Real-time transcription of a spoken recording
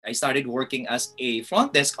I started working as a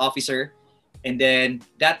front desk officer. And then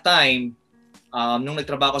that time, nung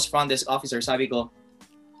nagtrabaho ako sa front desk officer, sabi ko,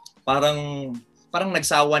 parang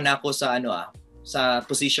nagsawa na ako sa sa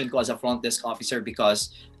position ko as a front desk officer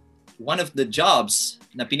because one of the jobs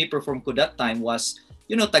na piniperform ko that time was,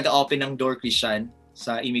 taga-open ng door, Christian,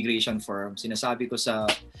 sa immigration firm. Sinasabi ko sa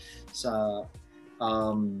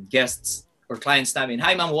guests or clients namin,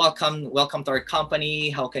 "Hi ma'am, welcome to our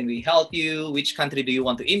company. How can we help you? Which country do you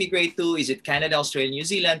want to immigrate to? Is it Canada, Australia, New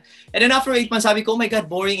Zealand?" And then after 8 months, sabi ko, "Oh my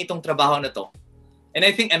God, boring itong trabaho na to." And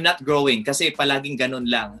I think I'm not growing kasi palaging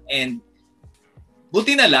ganun lang. And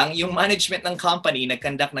buti na lang, yung management ng company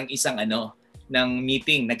nagkandak ng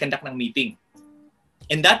meeting.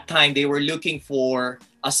 And that time, they were looking for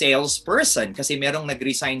a salesperson kasi merong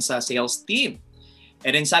nag-resign sa sales team.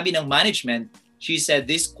 And then sabi ng management, she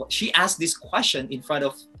asked this question in front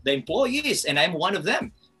of the employees, and I'm one of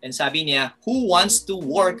them. And sabi niya, who wants to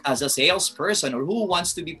work as a salesperson or who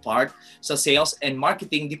wants to be part sa sales and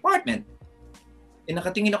marketing department? And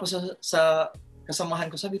nakatingin ako sa kasamahan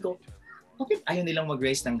ko, sabi ko, bakit ayaw nilang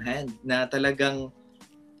mag-raise ng hand na talagang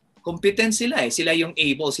competent sila eh. Sila yung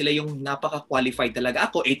able, sila yung napaka-qualified talaga.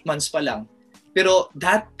 Ako, 8 months pa lang. Pero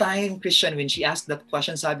that time, Christian, when she asked that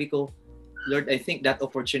question, sabi ko, Lord, I think that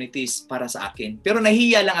opportunity is para sa akin. Pero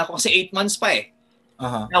nahiya lang ako kasi 8 months pa eh.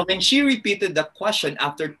 Uh-huh. Now, when she repeated the question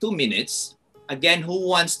after 2 minutes, again, who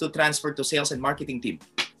wants to transfer to sales and marketing team?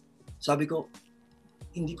 Sabi ko,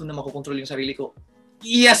 hindi ko na makokontrol yung sarili ko.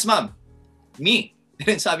 Yes, ma'am. Me.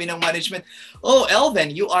 And sabi ng management, "Oh, Elven,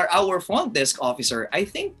 you are our front desk officer. I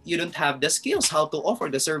think you don't have the skills how to offer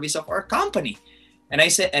the service of our company." And I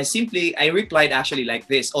replied actually like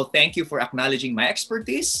this, "Oh, thank you for acknowledging my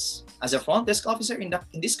expertise as a front desk officer in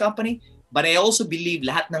this company, but I also believe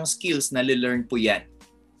lahat ng skills na learn po yan."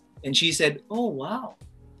 And she said, "Oh, wow.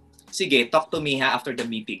 Sige, talk to me after the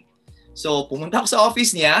meeting." So, pumunta ako sa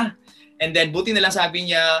office niya, and then buti na lang sabi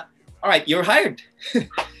niya, "All right, you're hired."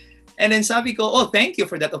 And then sabi ko, "Oh, thank you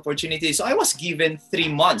for that opportunity." So I was given 3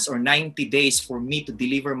 months or 90 days for me to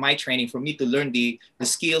deliver my training, for me to learn the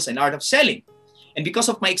skills and art of selling. And because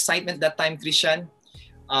of my excitement that time, Christian,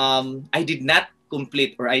 I did not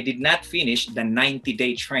complete or I did not finish the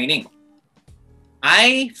 90-day training.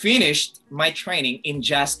 I finished my training in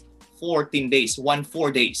just 14 days, 4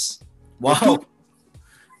 days. Wow!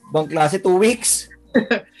 Bang klase, 2 weeks?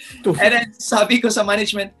 And then sabi ko sa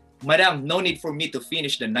management, "Madam, no need for me to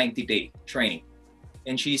finish the 90-day training."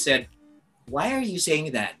 And she said, "Why are you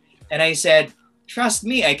saying that?" And I said, "Trust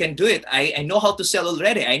me, I can do it. I know how to sell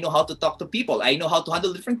already. I know how to talk to people. I know how to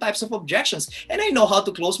handle different types of objections. And I know how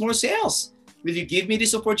to close more sales. Will you give me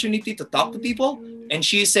this opportunity to talk to people?" And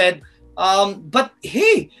she said, "But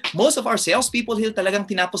hey, most of our salespeople here talagang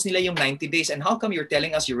tinapos nila yung 90 days. And how come you're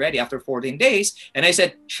telling us you're ready after 14 days? And I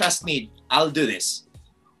said, "Trust me, I'll do this."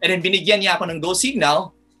 And then binigyan niya ako ng go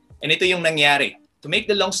signal. And ito yung nangyari. To make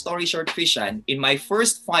the long story short, Christian, in my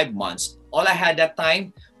first 5 months, all I had that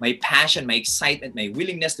time, my passion, my excitement, my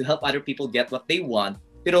willingness to help other people get what they want.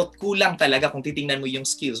 Pero kulang talaga kung titingnan mo yung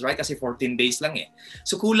skills, right? Kasi 14 days lang eh.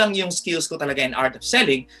 So kulang yung skills ko talaga in art of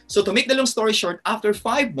selling. So to make the long story short, after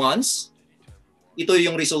 5 months, ito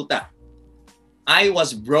yung resulta. I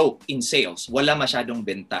was broke in sales. Wala masyadong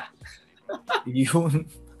benta. Yun.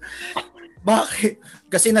 Bakit?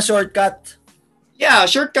 Kasi na-shortcut. Yeah,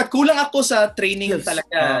 shortcut. Kulang ako sa training Yes.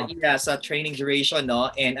 talaga. Yeah, sa training duration,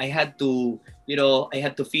 no? And I had to,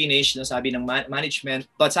 finish, no, sabi ng management.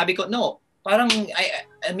 But sabi ko, no, parang,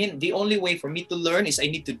 I mean, the only way for me to learn is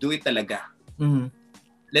I need to do it talaga. Mm-hmm.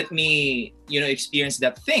 Let me, experience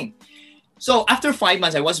that thing. So after 5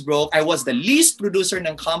 months, I was broke. I was the least producer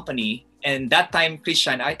ng company. And that time,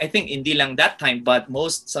 Christian, I think hindi lang that time, but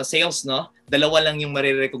most sa sales, no, dalawa lang yung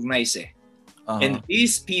marirecognize eh. Uh-huh. And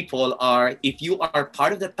these people are, if you are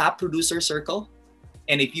part of the top producer circle,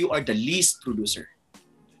 and if you are the least producer.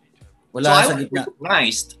 Wala so I sa was gitna.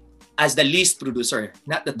 recognized as the least producer,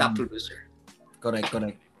 not the top producer. Correct.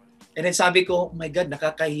 And then sabi ko, "Oh my God,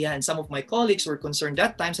 nakakahiya." And some of my colleagues were concerned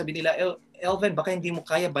that time. Sabi nila, "Elven, baka hindi mo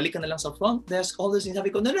kaya, balik ka na lang sa front desk." All those things.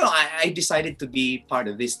 Sabi ko, no, I decided to be part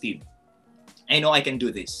of this team. I know I can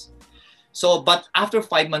do this. So, but after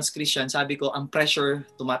 5 months, Christian, sabi ko, ang pressure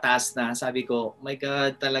tumataas na. Sabi ko, "My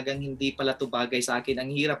God, talagang hindi pala to bagay sa akin.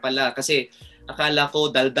 Ang hirap pala." Kasi akala ko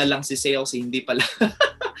daldal lang si sales, hindi pala.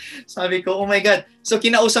 Sabi ko, "Oh my God." So,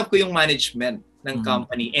 kinausap ko yung management ng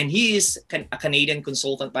company. And he is a Canadian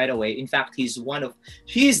consultant, by the way. In fact, he's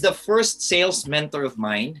the first sales mentor of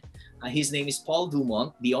mine. His name is Paul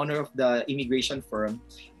Dumont, the owner of the immigration firm.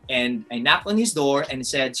 And I knocked on his door and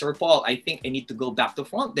said, "Sir Paul, I think I need to go back to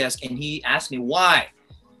front desk." And he asked me why.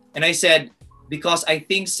 And I said, because I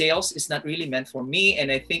think sales is not really meant for me, and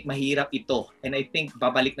I think mahirap ito, and I think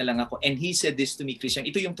babalik na lang ako. And he said this to me, Christian,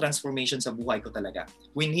 ito yung transformation sa buhay ko talaga.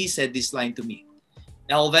 When he said this line to me,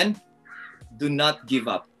 Elven, do not give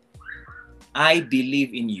up. I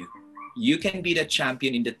believe in you. You can be the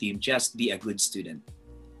champion in the team. Just be a good student.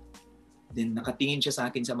 Then nakatingin siya sa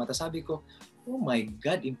akin sa mata. Sabi ko, oh my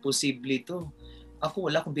God, imposible ito. Ako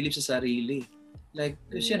wala akong belief sa sarili. Like,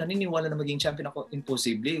 Christian, naniniwala na maging champion ako?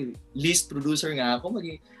 Imposible. List producer nga ako.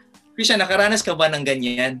 Christian, nakaranas ka ba ng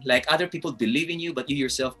ganyan? Like, other people believe in you, but you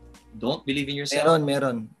yourself don't believe in yourself?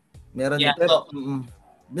 Meron. Yeah, Pero,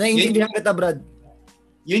 naiintindihan kita, Brad.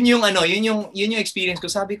 Yun yung experience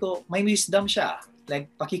ko. Sabi ko, may wisdom siya.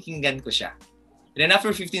 Like, pakikinggan ko siya. And then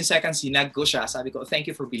after 15 seconds, hinag ko siya. Sabi ko,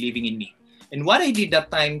 thank you for believing in me. And what I did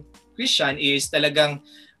that time, Christian, is talagang,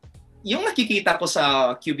 yung nakikita ko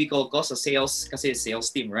sa cubicle ko, sa sales, kasi sales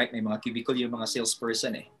team, right? May mga cubicle yung mga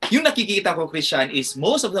salesperson eh. Yung nakikita ko, Christian, is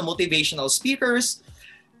most of the motivational speakers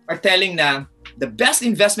are telling na the best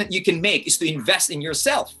investment you can make is to invest in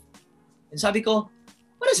yourself. And sabi ko,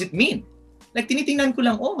 what does it mean? Like, tinitingnan ko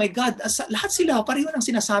lang, oh my God, lahat sila, pareho nang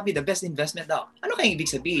sinasabi, the best investment daw. Ano kayang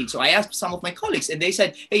ibig sabihin? So I asked some of my colleagues and they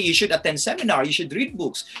said, hey, you should attend seminar, you should read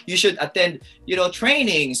books, you should attend,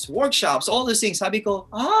 trainings, workshops, all those things. Sabi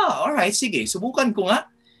ko, alright, sige, subukan ko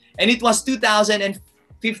nga. And it was 2015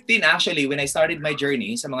 actually when I started my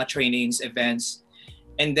journey sa mga trainings, events.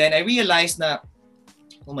 And then I realized na,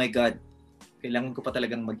 oh my God, kailangan ko pa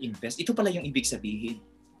talagang mag-invest. Ito pala yung ibig sabihin.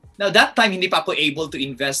 Now, that time, hindi pa ako able to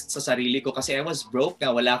invest sa sarili ko kasi I was broke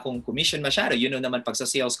na wala akong commission masyado. You know naman pag sa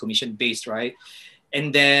sales, commission-based, right?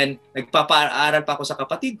 And then, nagpapaaral pa ako sa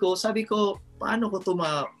kapatid ko. Sabi ko, paano ako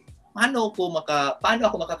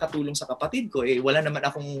makakatulong sa kapatid ko? Eh, wala naman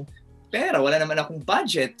akong pera, wala naman akong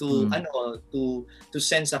budget to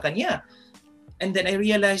send sa kanya. And then I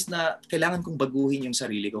realized na kailangan kong baguhin yung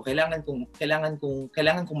sarili ko. Kailangan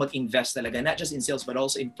kong mag-invest talaga, not just in sales but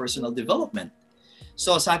also in personal development.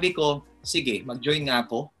 So sabi ko, sige, mag-join nga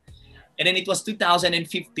ako. And then it was 2015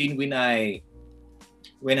 when I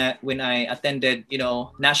attended,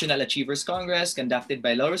 National Achievers Congress conducted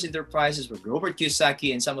by Laureus Enterprises with Robert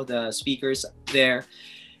Kiyosaki and some of the speakers there.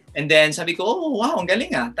 And then sabi ko, oh wow, ang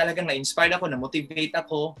galing ah. Talagang na-inspired ako, na-motivate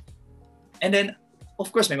ako. And then, of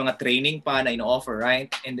course, may mga training pa na ino-offer, right?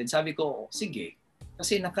 And then sabi ko, sige,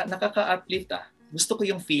 kasi nakaka-uplift ah. Gusto ko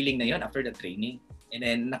yung feeling na yon after the training. And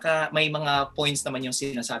then, may mga points naman yung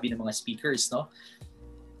sinasabi ng mga speakers, no?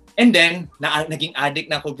 And then, naging addict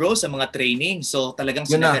na ako, bro, sa mga training. So, talagang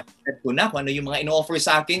sinagat ko na kung ano yung mga in-offer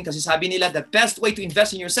sa akin. Kasi sabi nila, the best way to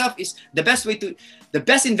invest in yourself is, the best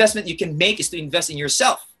investment you can make is to invest in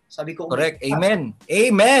yourself. Sabi ko, correct. Amen.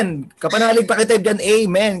 Amen. Kapanalig pa kita dyan,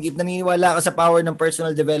 amen. If naniniwala ka sa power ng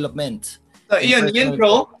personal development. So, yun,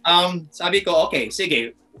 bro. Sabi ko, okay,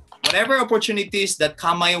 sige. Whatever opportunities that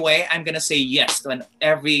come my way, I'm gonna say yes to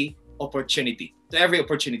every opportunity.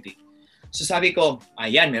 So sabi ko,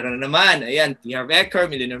 ayan, meron na naman. Ayan, PR Becker,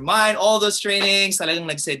 Millionaire Mind, all those trainings, talagang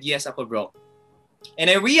nag-said yes ako, bro.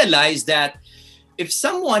 And I realized that if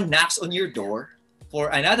someone knocks on your door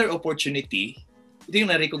for another opportunity, ito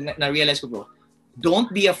yung na-realize ko, bro,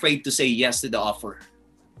 don't be afraid to say yes to the offer.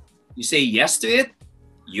 You say yes to it,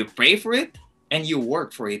 you pray for it, and you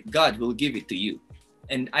work for it. God will give it to you.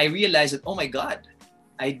 And I realized that, oh my God,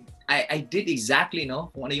 I did exactly,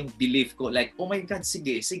 kung ano yung belief ko. Like, oh my God,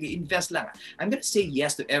 sige, invest lang. I'm gonna say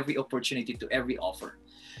yes to every opportunity, to every offer.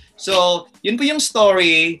 So, yun po yung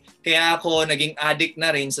story. Kaya ako naging addict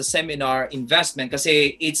na rin sa seminar investment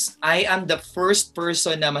kasi I am the first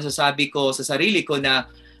person na masasabi ko sa sarili ko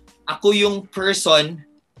na ako yung person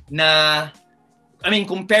na,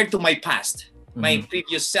 compared to my past, my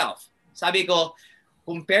previous self. Sabi ko,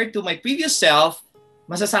 compared to my previous self,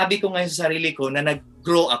 masasabi ko ngayon sa sarili ko na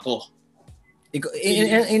nag-grow ako.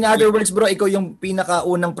 In other words, bro, ikaw yung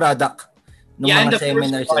pinakaunang product ng mga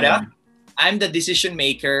seminars. I'm the decision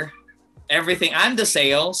maker. Everything. I'm the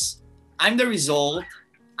sales. I'm the result.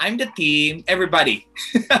 I'm the team. Everybody.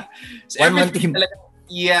 So one-man team.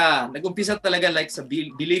 Nag-umpisa talaga like sa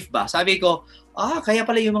belief ba. Sabi ko, kaya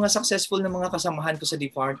pala yung mga successful na mga kasamahan ko sa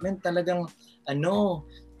department talagang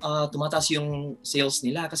tumataas yung sales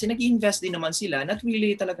nila kasi nag-invest din naman sila, not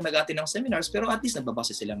really talaga nag-attend ng seminars pero at least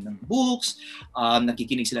nagbabasa sila ng books,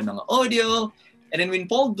 nakikinig sila ng mga audio. And then when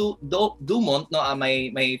Paul Dumont,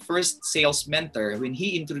 my first sales mentor, when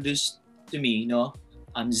he introduced to me,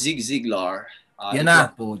 Zig Ziglar. Yan na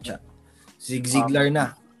po, Zig Ziglar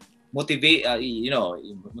na.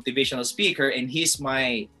 Motivational speaker, and he's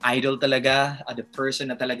my idol talaga, the person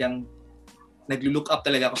na talagang naglo-look up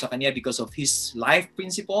talaga ako sa kanya because of his life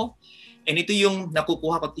principle. And ito yung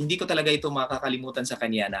nakukuha ko, hindi ko talaga ito makakalimutan sa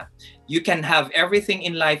kanya na you can have everything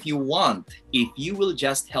in life you want if you will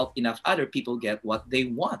just help enough other people get what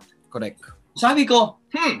they want. Correct. Sabi ko,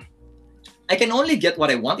 I can only get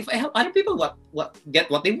what I want if I help other people get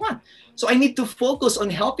what they want. So I need to focus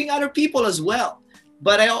on helping other people as well.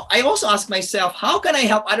 But I also ask myself, how can I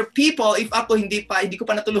help other people if ako hindi ko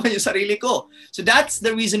pa natulungan yung sarili ko? So that's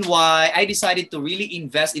the reason why I decided to really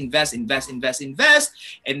invest, and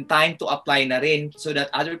time to apply na rin so that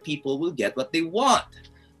other people will get what they want.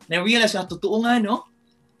 And I realized, totoo nga, no?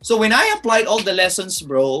 So when I applied all the lessons,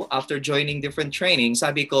 bro, after joining different trainings,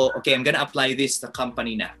 sabi ko, okay, I'm gonna apply this to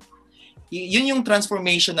company na. Yun yung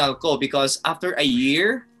transformational ko because after a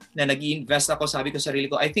year, na nag-i-invest ako, sabi ko sa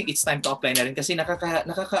sarili ko, I think it's time to apply na rin kasi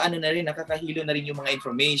nakakahilo na rin yung mga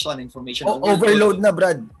information overload na,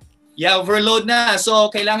 Brad. Yeah, overload na.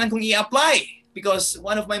 So, kailangan kong i-apply because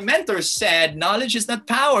one of my mentors said, knowledge is not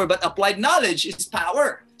power, but applied knowledge is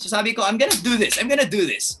power. So, sabi ko, I'm gonna do this.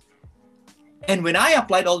 And when I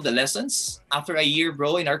applied all the lessons, after a year,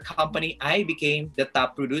 bro, in our company, I became the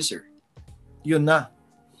top producer. Yun na.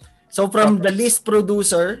 So, from the least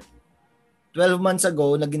producer, 12 months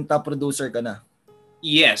ago, naging top producer ka na.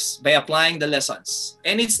 Yes, by applying the lessons.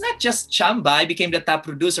 And it's not just Chamba, I became the top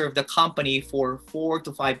producer of the company for 4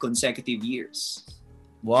 to 5 consecutive years.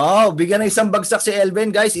 Wow, bigyan ng isang bagsak si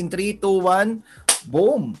Elven, guys. In 3, 2, 1,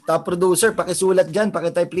 boom, top producer. Pakisulat dyan,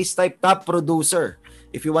 please type top producer.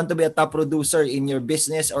 If you want to be a top producer in your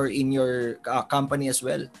business or in your company as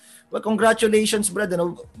well. Well, congratulations, brother.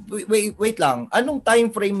 Wait lang. Anong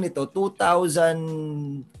time frame nito?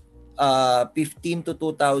 2015 to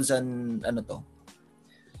 2000, ano to?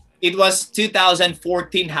 It was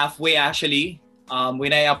 2014 halfway actually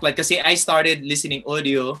when I applied kasi I started listening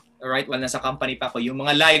audio right while nasa company pa ako. Yung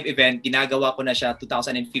mga live event, ginagawa ko na siya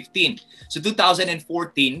 2015. So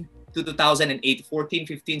 2014 to 2008, 14,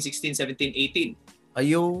 15, 16, 17, 18.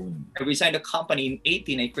 Ayun. I resigned the company in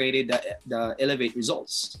 18. I created the Elevate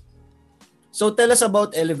Results. So tell us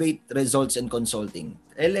about Elevate Results and Consulting.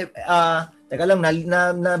 Teka lang,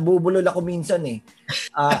 nabubulol ako minsan eh.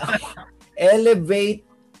 Elevate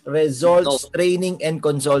Results Training and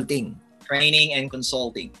Consulting. Training and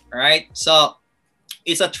Consulting. All right. So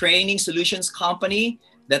it's a training solutions company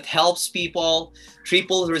that helps people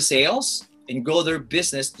triple their sales and grow their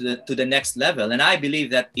business to the next level. And I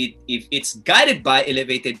believe that if it's guided by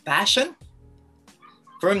elevated passion,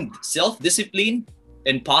 firm self-discipline,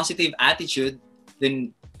 and positive attitude, then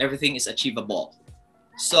everything is achievable.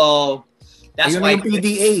 So that's why yung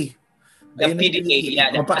PDA. The PDA, yeah,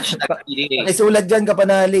 the PDA. Pakisulat dyan,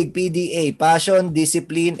 kapanalig, PDA, passion,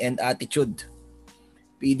 discipline, and attitude.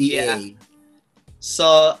 PDA. Yeah.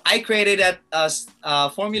 So I created that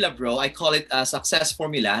formula, bro. I call it a success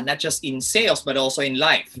formula, not just in sales, but also in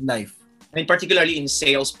life. In life. I mean, particularly in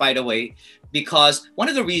sales, by the way, because one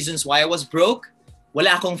of the reasons why I was broke,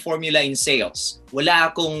 wala akong formula in sales. Wala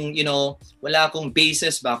akong, wala akong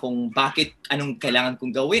basis ba kung bakit, anong kailangan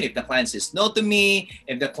kong gawin. If the client says no to me,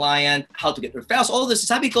 if the client, how to get referrals, all this.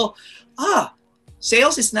 Sabi ko,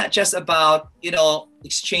 sales is not just about,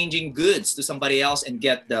 exchanging goods to somebody else and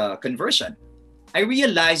get the conversion. I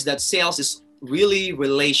realized that sales is really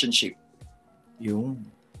relationship. Yung.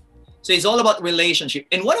 So it's all about relationship.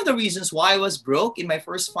 And one of the reasons why I was broke in my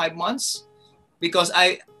first 5 months, because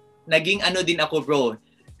naging din ako, bro.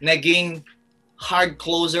 Naging hard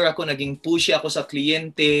closer ako, naging pushy ako sa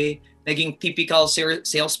kliyente, naging typical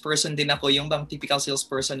salesperson din ako. Yung bang typical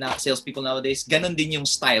salesperson na salespeople nowadays, ganun din yung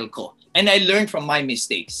style ko. And I learned from my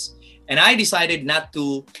mistakes. And I decided not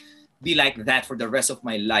to be like that for the rest of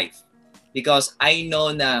my life. Because I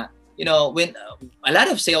know na, when a lot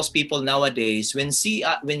of salespeople nowadays, when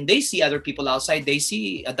they see other people outside, they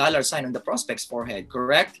see a dollar sign on the prospect's forehead,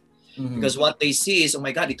 correct? Mm-hmm. Because what they see is, oh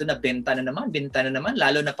my God, ito na benta na naman,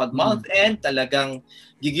 lalo na pag month end, talagang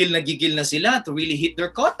gigil na sila to really hit their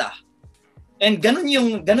quota. And ganun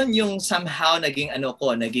yung somehow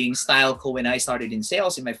naging style ko when I started in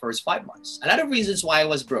sales in my first 5 months. A lot of reasons why I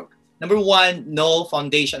was broke. Number 1, no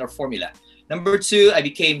foundation or formula. Number 2, I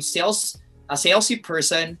became a salesy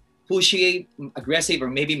person, pushy, aggressive, or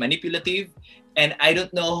maybe manipulative. And I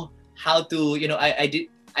don't know how to,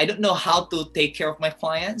 I don't know how to take care of my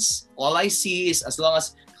clients. All I see is as long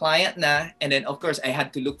as client na, and then of course I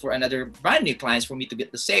had to look for another brand new clients for me to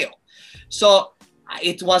get the sale. So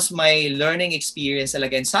it was my learning experience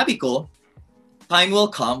talaga. And sabi ko, time will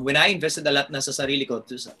come when I invested a lot na sa sarili ko,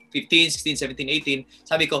 15, 16, 17, 18,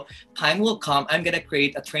 sabi ko, time will come, I'm gonna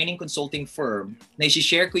create a training consulting firm na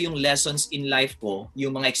i-share ko yung lessons in life ko,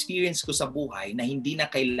 yung mga experience ko sa buhay na hindi na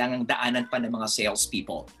kailangang daanan pa ng mga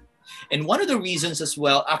salespeople. And one of the reasons as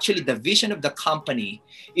well, actually the vision of the company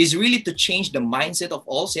is really to change the mindset of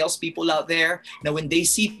all salespeople out there. Now, when they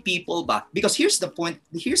see people back, because here's the point,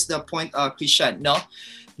 Christian, no?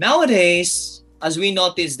 Nowadays, as we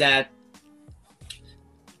notice that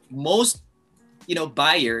most,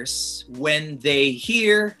 buyers, when they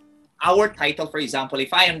hear our title, for example,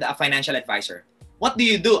 if I am a financial advisor, what do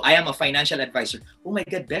you do? I am a financial advisor. Oh my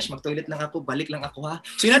God, Besh, mag-toilet lang ako, balik lang ako ha.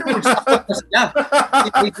 So in other words, takot na sila.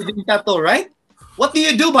 Right? What do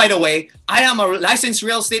you do, by the way? I am a licensed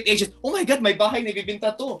real estate agent. Oh my God, may bahay na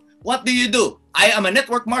ibibinta to. What do you do? I am a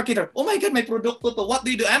network marketer. Oh my God, may produkto to. What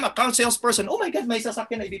do you do? I am a car salesperson. Oh my God, may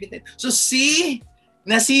sasakyan na ibibinta. So see,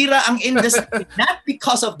 nasira ang industry, not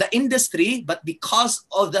because of the industry, but because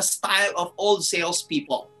of the style of old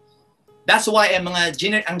salespeople. That's why ang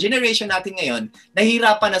generation natin ngayon,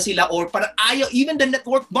 nahihirapan na sila or parang ayaw, even the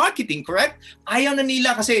network marketing, correct? Ayaw na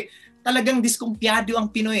nila kasi talagang diskumpiyado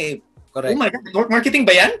ang Pinoy. Correct. Oh my God, network marketing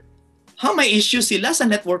ba yan? May issue sila sa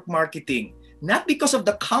network marketing. Not because of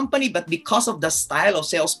the company, but because of the style of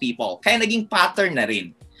salespeople. Kaya naging pattern na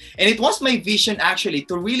rin. And it was my vision actually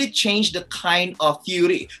to really change the kind of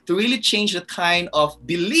theory, to really change the kind of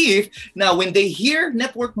belief na when they hear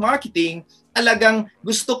network marketing, talagang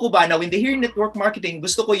gusto ko ba na when they hear network marketing,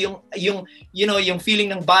 gusto ko yung feeling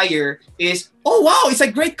ng buyer is, oh wow, it's a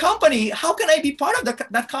great company. How can I be part of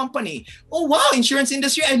that company? Oh wow, insurance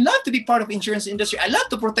industry. I love to be part of insurance industry. I love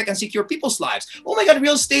to protect and secure people's lives. Oh my God,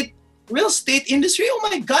 real estate industry. Oh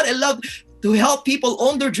my God, I love to help people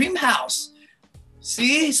own their dream house.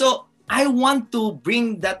 See, so I want to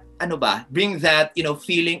bring that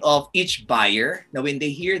feeling of each buyer na when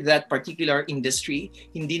they hear that particular industry,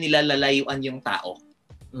 hindi nila lalayuan yung tao.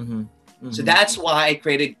 Mm-hmm. Mm-hmm. So that's why I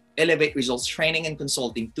created Elevate Results Training and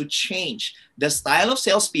Consulting to change the style of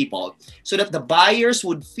salespeople so that the buyers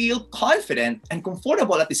would feel confident and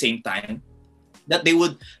comfortable at the same time that they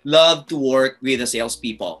would love to work with the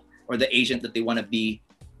salespeople or the agent that they want to be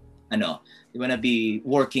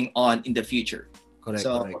working on in the future. Correct,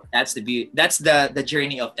 so correct. That's the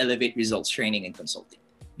journey of Elevate Results Training and Consulting.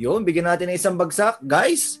 Yun, bigyan natin ng isang bagsak.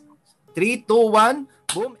 Guys, 3, 2,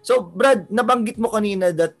 1, boom. So, Brad, nabanggit mo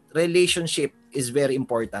kanina that relationship is very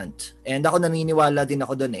important. And ako naniniwala din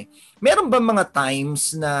ako doon eh. Meron ba mga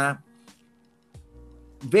times na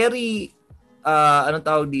very, anong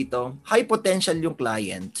tawag dito, high potential yung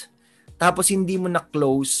client, tapos hindi mo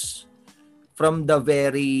na-close from the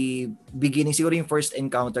very beginning, siguro yung first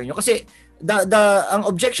encounter nyo? Kasi, ang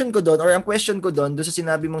objection ko doon or ang question ko doon sa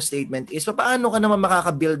sinabi mong statement is paano ka naman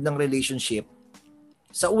makaka-build ng relationship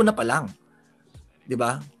sa una pa lang, 'di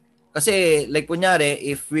ba? Kasi like kunyari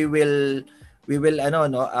if we will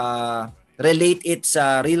relate it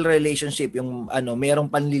sa real relationship, yung merong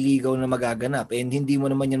panliligaw na magaganap and hindi mo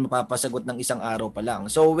naman yan mapapasagot ng isang araw pa lang.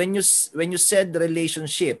 So when you said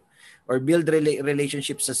relationship or build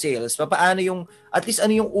relationship sa sales, paano yung at least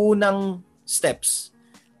ano yung unang steps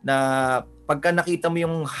na pagka nakita mo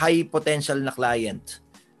yung high potential na client?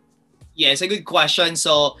 Yeah, it's a good question.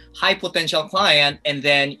 So high potential client, and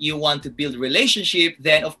then you want to build relationship.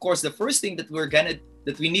 Then of course, the first thing that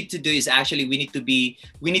we need to do is actually we need to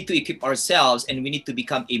equip ourselves and we need to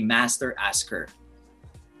become a master asker.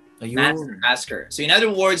 Ayun. Master asker. So in other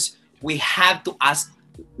words, we have to ask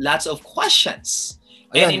lots of questions.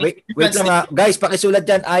 Ayan, wait lang guys, pakisulat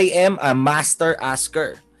dyan, I am a master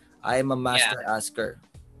asker. I am a master asker.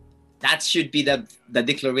 That should be the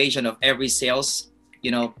declaration of every sales,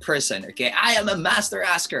 person. Okay, I am a master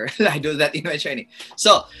asker. I do that in my training.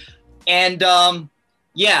 So, and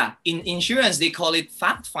in insurance they call it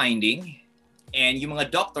fact finding, and yung mga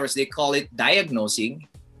doctors they call it diagnosing,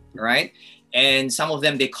 right? And some of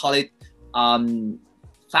them they call it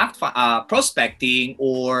prospecting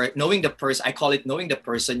or knowing the person. I call it knowing the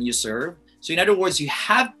person you serve. So in other words, you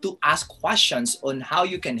have to ask questions on how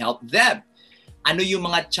you can help them. Ano yung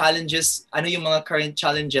mga challenges, ano yung mga current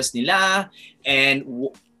challenges nila, and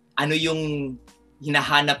ano yung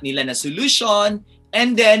hinahanap nila na solution.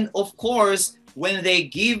 And then, of course, when they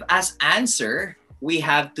give us answer, we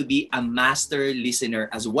have to be a master listener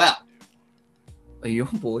as well. Ayun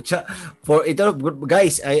po. For ito,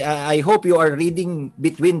 guys, I hope you are reading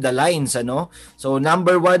between the lines, So,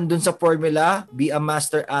 number 1 dun sa formula, be a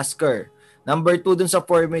master asker. Number 2 dun sa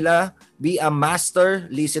formula, be a master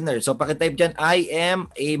listener. So, pakitype dyan, I am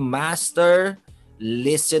a master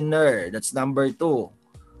listener. That's number 2.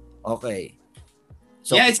 Okay.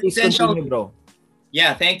 So, it's essential. Continue, bro.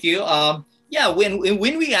 Yeah, thank you.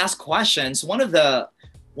 When we ask questions, one of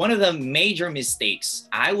the major mistakes,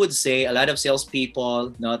 I would say a lot of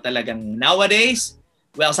salespeople, talagang nowadays,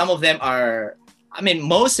 well, some of them are,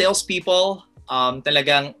 most salespeople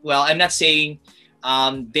talagang, well, I'm not saying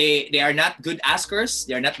they are not good askers.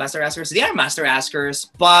 They are not master askers. They are master askers,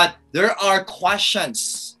 but there are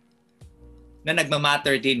questions na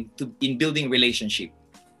nagmamatter din in building relationship.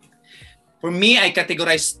 For me, I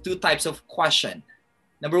categorize two types of question.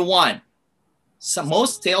 Number one,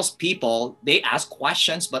 most salespeople, they ask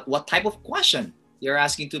questions, but what type of question they're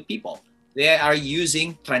asking to people? They are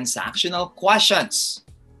using transactional questions.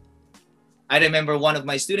 I remember one of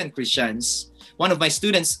my students,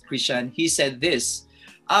 Christian, he said this,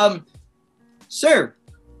 Sir,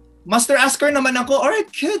 master asker naman ako. All right,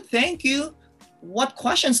 good, thank you. What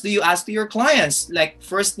questions do you ask to your clients? Like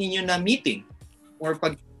first ninyo na meeting or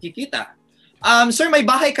pagkikita. Sir, may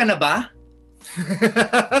bahay ka na ba?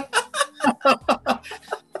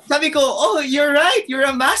 Sabi ko, oh, you're right. You're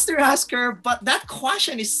a master asker, but that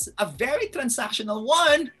question is a very transactional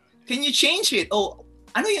one. Can you change it? Oh,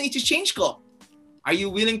 ano yung i-change ko? Are you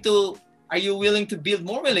willing to build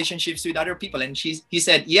more relationships with other people? And he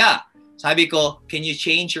said, yeah. Sabi ko, can you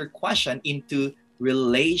change your question into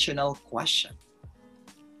relational question?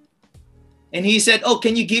 And he said, oh,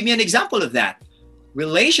 can you give me an example of that?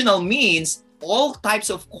 Relational means all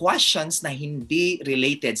types of questions na hindi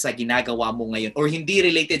related sa ginagawa mo ngayon or hindi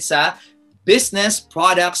related sa business,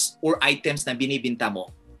 products, or items na binibinta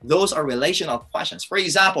mo. Those are relational questions. For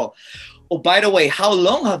example, oh, by the way, how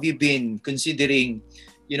long have you been considering,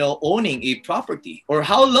 owning a property? Or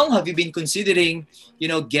how long have you been considering,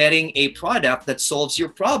 getting a product that solves your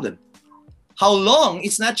problem? How long?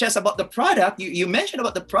 It's not just about the product. You mentioned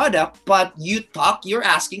about the product, but you're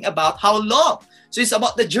asking about how long. So it's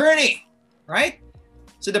about the journey. Right?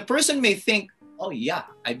 So the person may think, oh yeah,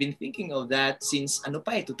 I've been thinking of that since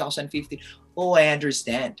 2015. Oh, I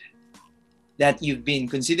understand that you've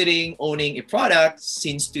been considering owning a product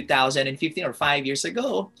since 2015 or 5 years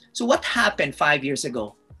ago. So what happened 5 years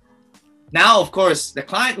ago? Now, of course, the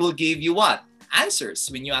client will give you what?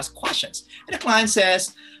 Answers when you ask questions. And the client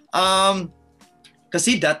says,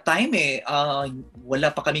 kasi that time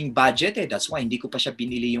wala pa kaming budget that's why hindi ko pa siya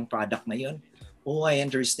binili yung product na yun. Oh, I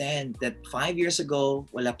understand that 5 years ago,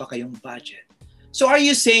 wala pa kayong budget. So are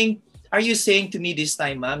you saying to me this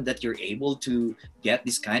time, ma'am, that you're able to get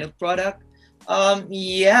this kind of product?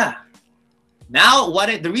 Yeah. Now,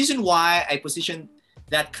 the reason why I position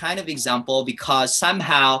that kind of example, because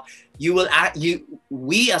somehow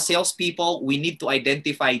we as salespeople, we need to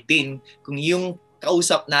identify din kung yung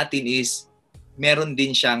kausap natin is meron din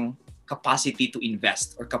siyang capacity to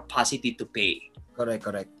invest or capacity to pay.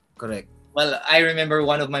 Correct. Well, I remember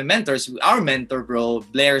one of my mentors, our mentor, bro,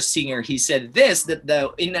 Blair Singer, he said this, that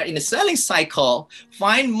in a selling cycle,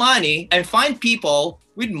 find money and find people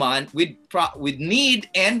with need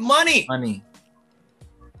and money.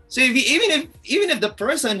 So even if the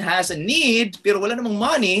person has a need pero wala namang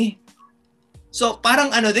money, so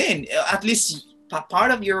parang at least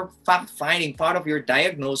part of your fact finding, part of your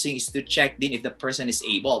diagnosing is to check din if the person is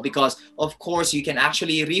able, because of course you can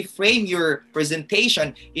actually reframe your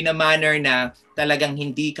presentation in a manner na talagang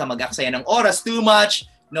hindi ka mag-aksaya ng oras too much,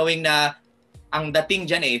 knowing na ang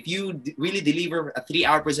dating dyan if you really deliver a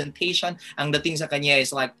 3-hour presentation, ang dating sa kanya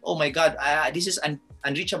is like, oh my God, this is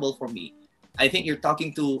unreachable for me. I think you're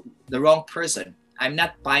talking to the wrong person. I'm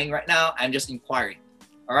not buying right now, I'm just inquiring.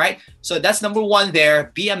 All right. So that's number one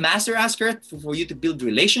there. Be a master asker for you to build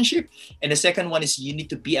relationship. And the second one is you need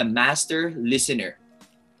to be a master listener.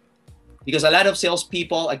 Because a lot of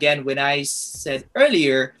salespeople, again, when I said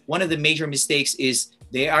earlier, one of the major mistakes is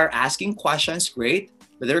they are asking questions, great,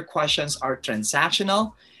 but their questions are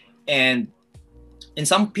transactional. And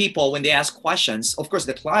some people, when they ask questions, of course,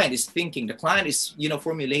 the client is thinking, the client is,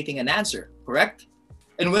 formulating an answer, correct?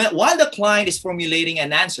 And while the client is formulating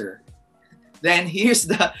an answer, then here's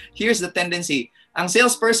the tendency. Ang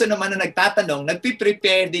salesperson naman na nagtatanong,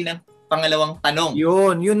 nagpi-prepare din ng pangalawang tanong.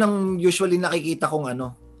 Yun ang usually nakikita kong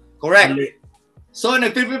Correct. So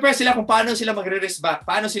nagpi-prepare sila kung paano sila magre-respond,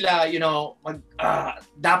 paano sila,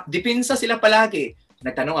 depensa sila palagi.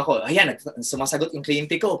 Nagtanong ako, ayan, sumasagot yung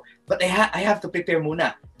kliyente ko. But I have to prepare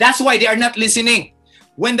muna. That's why they are not listening.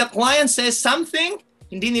 When the client says something,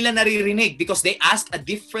 hindi nila naririnig because they ask a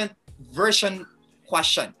different version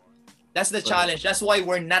question. That's the challenge. That's why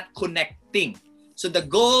we're not connecting. So the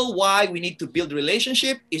goal why we need to build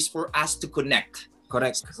relationship is for us to connect.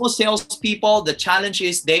 Correct. Most salespeople, the challenge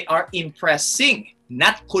is they are impressing,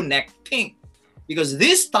 not connecting. Because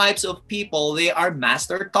these types of people, they are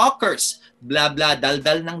master talkers. Blah, blah,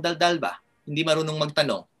 daldal ng daldal ba? Hindi marunong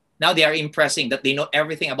magtanong. Now they are impressing that they know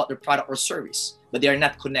everything about their product or service, but they are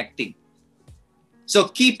not connecting.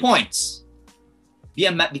 So key points.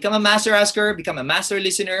 Become a master asker, become a master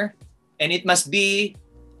listener, and it must be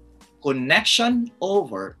Connection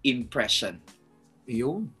over impression.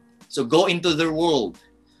 Yun. So go into their world.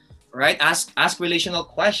 Right? Ask relational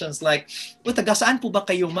questions like, taga saan po ba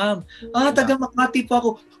kayo, ma'am? Taga Makati po ako.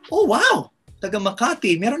 Oh, wow! Taga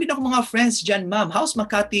Makati. Meron din ako mga friends dyan, ma'am. How's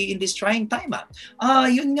Makati in this trying time, ma'am?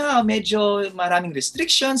 Yun nga, medyo maraming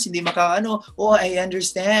restrictions, hindi Oh, I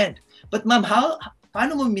understand. But ma'am,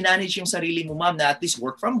 paano mo manage yung sarili mo, ma'am, na at least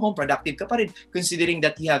work from home, productive ka pa rin, considering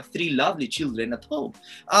that you have 3 lovely children at home?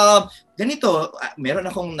 Ganito, meron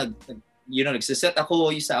akong nagsiset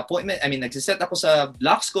ako sa appointment, nagsiset ako sa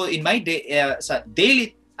blocks ko in my day, sa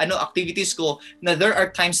daily activities ko, na there are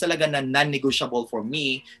times talaga na non-negotiable for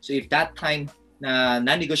me. So if that time na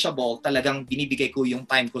non-negotiable, talagang binibigay ko yung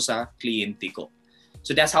time ko sa kliyente ko.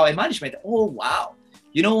 So that's how I manage my time. Oh, wow.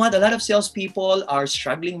 You know what? A lot of salespeople are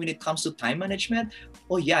struggling when it comes to time management.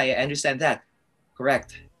 Oh yeah, I understand that.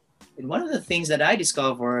 Correct. And one of the things that I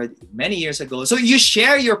discovered many years ago, so you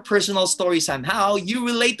share your personal story somehow, you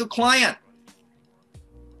relate to client.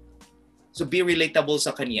 So be relatable sa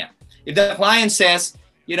kanya. If the client says,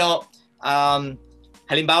 halimbawa,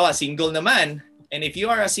 single naman, and if you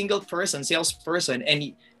are a single person, salesperson,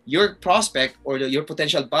 and your prospect or your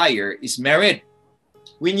potential buyer is married,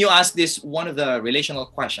 when you ask this one of the relational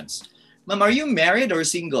questions, ma'am, are you married or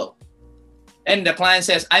single? And the client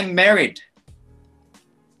says, I'm married.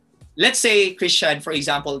 Let's say, Christian, for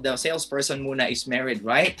example, the salesperson muna is married,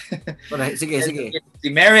 right? Sige.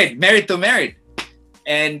 Married to married.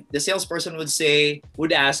 And the salesperson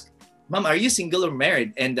would ask, ma'am, are you single or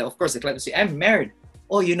married? And of course, the client would say, I'm married.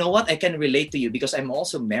 Oh, you know what? I can relate to you because I'm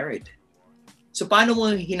also married. So paano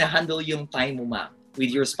mo hinahandle yung time mo, ma'am, with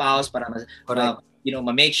your spouse para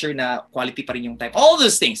ma-make sure na quality pa rin yung time? All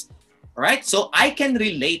those things. All right? So I can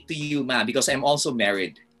relate to you, ma'am, because I'm also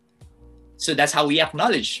married. So that's how we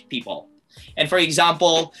acknowledge people. And for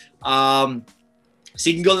example,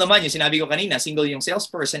 single naman, yung sinabi ko kanina, single yung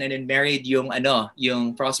salesperson and then married yung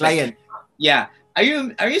prospect. Client. Yeah. Are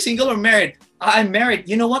you single or married? I'm married.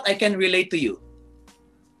 You know what? I can relate to you.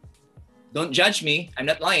 Don't judge me. I'm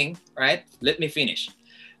not lying, right? Let me finish.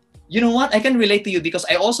 You know what? I can relate to you because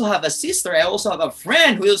I also have a sister. I also have a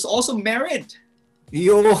friend who is also married.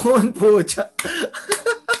 Yun po.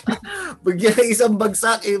 Bigyan ng isang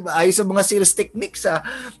bagsak, ayos sa mga sales techniques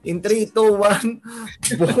in 3, 2,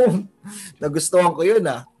 1, boom. Nagustuhan ko yun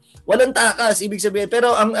Walang takas, ibig sabihin.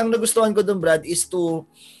 Pero ang nagustuhan ko dun, Brad, is to,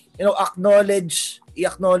 i-acknowledge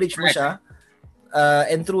mo siya.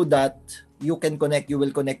 And through that, you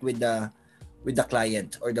will connect with the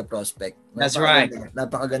client or the prospect. That's right.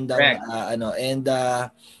 Napakagandang and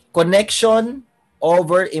connection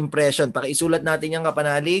over impression. Pakiisulat natin yung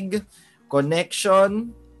kapanalig.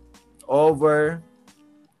 Connection over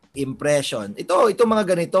impression. Ito mga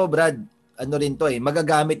ganito, Brad.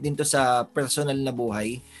 Magagamit din to sa personal na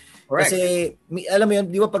buhay. Correct. Kasi alam mo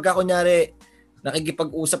yun, di ba pagka kunyari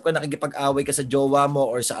nakikipag-usap ka, nakikipag-away ka sa jowa mo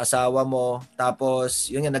or sa asawa mo, tapos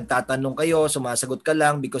yun nga, nagtatanong kayo, sumasagot ka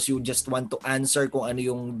lang because you just want to answer kung ano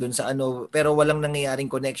yung dun sa pero walang nangyayaring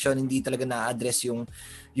connection, hindi talaga na-address yung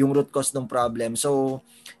root cause ng problem. So,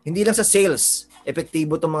 hindi lang sa sales,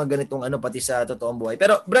 epektibo itong mga ganitong pati sa totoong buhay.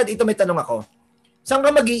 Pero Brad, ito may tanong ako. Saan ka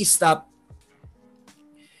mag-i-stop?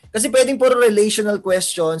 Kasi pwedeng puro relational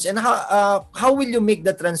questions, and how will you make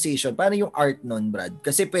the transition? Paano yung art nun, Brad?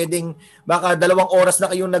 Kasi pwedeng baka 2 oras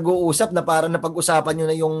na kayong nag-uusap na parang napag-usapan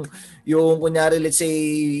nyo na yung kunyari, let's say,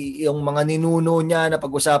 yung mga ninuno niya,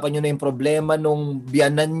 napag-usapan nyo na yung problema nung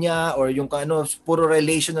biyanan niya or yung puro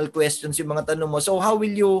relational questions yung mga tanong mo. So how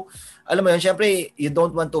will you, alam mo yun, syempre, you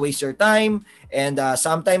don't want to waste your time, and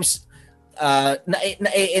sometimes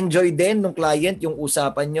na-enjoy din ng client yung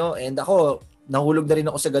usapan nyo, and ako, nahulog na rin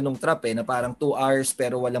ako sa ganung trap na parang 2 hours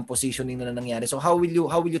pero walang positioning na nangyari. So how will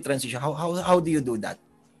you transition? How do you do that?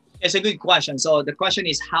 It's a good question. So the question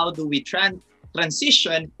is, how do we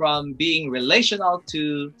transition from being relational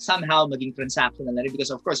to somehow maging transactional? Because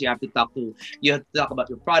of course you have to talk about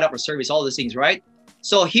your product or service, all those things, right?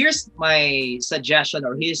 So here's my suggestion,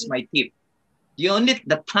 or here's my tip.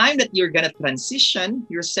 The time that you're gonna transition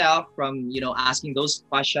yourself from asking those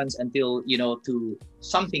questions until to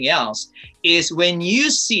something else is when you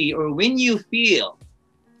see or when you feel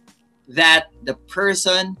that the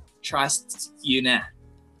person trusts you na.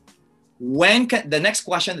 The next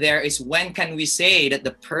question there is, when can we say that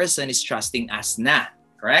the person is trusting us na?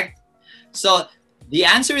 Correct? So the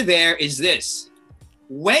answer there is this.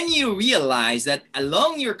 When you realize that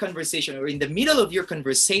along your conversation or in the middle of your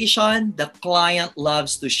conversation, the client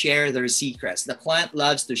loves to share their secrets. The client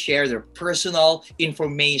loves to share their personal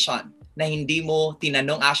information. na hindi mo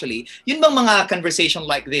tinanong actually. Yun bang mga conversation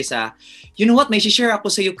like this, you know what, may share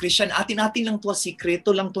ako sa iyo, Christian, atin-atin lang to,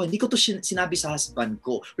 sikreto lang to, hindi ko to sinabi sa husband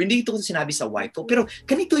ko, or hindi ko to sinabi sa wife ko, pero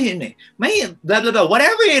ganito yun may blah blah blah,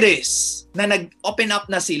 whatever it is, na nag-open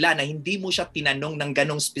up na sila, na hindi mo siya tinanong ng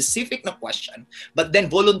ganong specific na question, but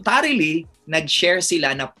then voluntarily, nag-share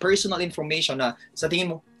sila na personal information na sa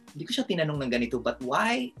tingin mo, hindi ko siya tinanong ng ganito, but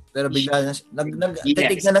why? Pero bigla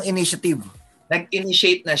take na ng initiative.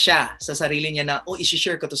 Nag-initiate na siya sa sarili niya na,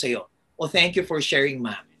 isi-share ko to sa iyo. Thank you for sharing,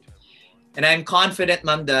 ma'am. And I'm confident,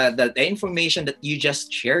 ma'am, the information that you just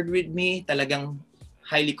shared with me, talagang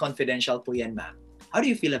highly confidential po yan, ma'am. How do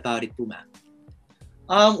you feel about it po, ma'am?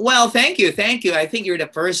 Well, thank you. I think you're the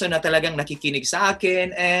person na talagang nakikinig sa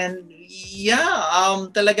akin. And yeah,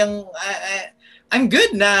 talagang I'm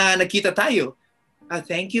good na nakita tayo.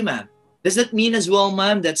 Thank you, ma'am. Does that mean as well,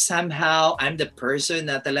 ma'am, that somehow I'm the person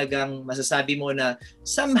na talagang masasabi mo na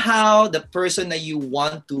somehow the person that you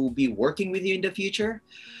want to be working with you in the future?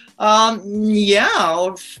 Yeah,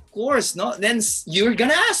 of course, no? Then you're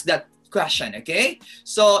gonna ask that question, okay?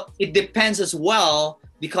 So it depends as well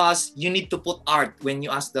because you need to put art when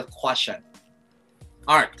you ask the question.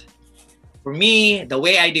 Art. For me, the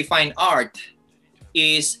way I define art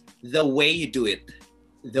is the way you do it,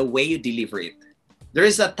 the way you deliver it. There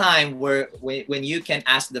is a time where when you can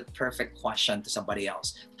ask the perfect question to somebody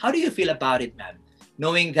else. How do you feel about it, ma'am?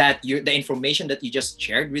 Knowing that the information that you just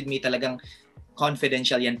shared with me talagang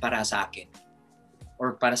confidential yan para sa akin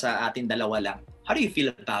or para sa atin dalawa lang. How do you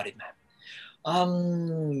feel about it, ma'am?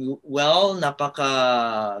 Well,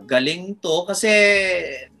 napaka-galing to kasi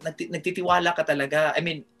nagtitiwala ka talaga. I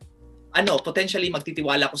mean, potentially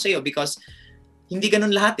magtitiwala ko sa iyo because hindi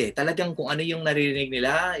ganun lahat Talagang kung ano yung naririnig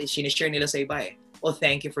nila, sinishare nila sa iba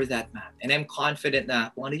thank you for that, ma'am. And I'm confident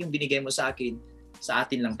na kung ano yung binigay mo sa akin, sa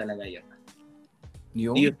atin lang talaga yun.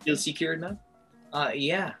 Do you feel secure, ma'am?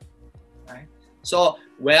 Yeah. Right. So,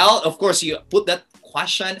 well, of course, you put that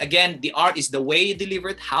question. Again, the art is the way you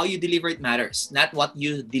deliver it, how you deliver it matters, not what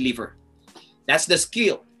you deliver. That's the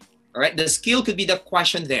skill. All right. The skill could be the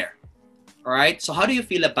question there. All right. So how do you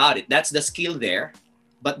feel about it? That's the skill there.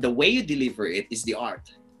 But the way you deliver it is the art.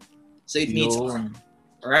 So it needs art.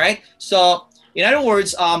 All right. So, in other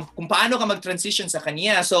words, kung paano ka mag-transition sa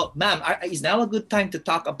kanya. So, ma'am, is now a good time to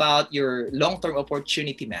talk about your long-term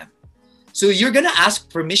opportunity, ma'am? So, you're gonna ask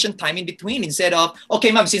permission time in between instead of, okay,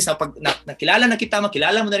 ma'am, since nakilala na kita,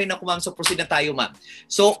 makilala mo na rin ako, ma'am, so proceed na tayo, ma'am.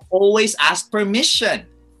 So, always ask permission.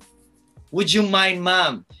 Would you mind,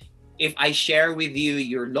 ma'am, if I share with you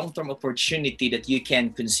your long-term opportunity that you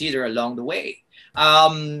can consider along the way?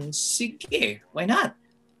 Sige, why not?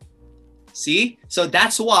 See? So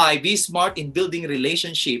that's why be smart in building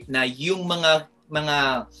relationship na yung mga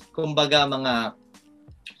kumbaga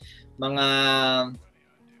mga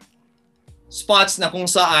spots na kung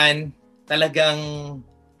saan talagang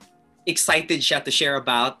excited siya to share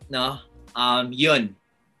about, no? Yun.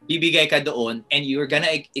 Bibigay ka doon and you're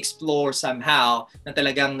gonna explore somehow na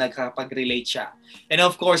talagang nakakapag-relate siya. And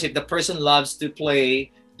of course, if the person loves to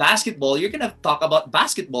play basketball, you're gonna talk about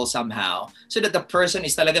basketball somehow so that the person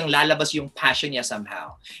is talagang lalabas yung passion niya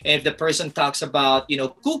somehow. And if the person talks about,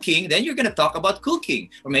 cooking, then you're gonna talk about cooking.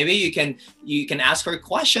 Or maybe you can ask her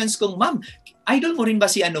questions kung, ma'am, idol mo rin ba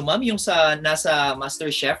si ma'am, yung nasa Master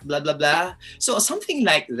Chef, blah, blah, blah. So something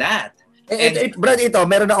like that. Brad,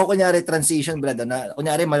 meron ako kunyari transition, Brad, na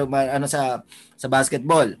kunyari sa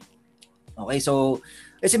basketball. Okay, so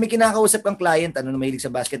kasi may kinakausap kang client, na mahilig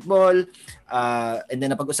sa basketball, and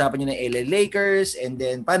then napag-usapan nyo ng LA Lakers, and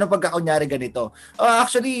then paano pagka kunyari ganito?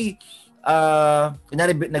 Actually,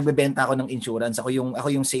 kunyari nagbebenta ako ng insurance, ako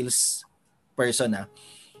yung sales person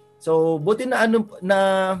So buti na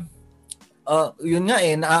yun nga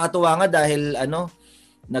nakakatuwa nga dahil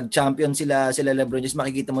nag-champion sila LeBron James,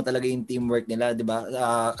 makikita mo talaga yung teamwork nila, 'di ba?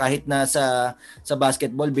 Kahit na sa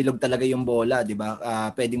basketball bilog talaga yung bola, 'di ba?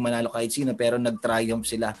 Pwedeng manalo kahit sino pero nag-triumph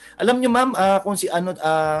sila. Alam niyo ma'am,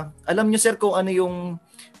 alam niyo sir kung ano yung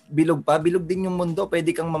bilog din yung mundo,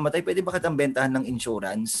 pwede kang mamatay, pwede ba kitang bentahan ng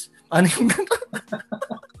insurance? Ano yung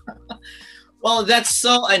Well, that's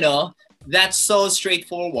so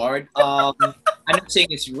straightforward. I'm not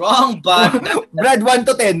saying it's wrong, but Brad, 1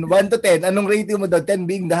 to 10, anong rating mo daw? 10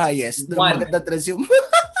 being the highest. 1. Maganda resume.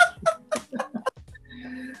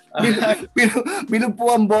 Bilog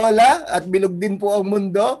po ang bola at bilog din po ang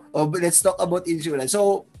mundo. Let's talk about insurance.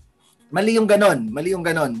 So, mali yung ganon.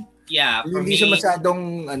 Yeah, for Hindi me, siya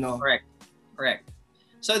masyadong Correct.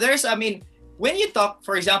 So when you talk,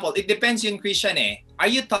 for example, it depends yung Christian Are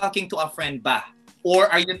you talking to a friend ba? Or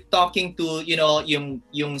are you talking to,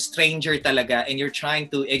 yung stranger talaga and you're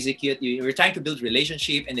trying to execute, you're trying to build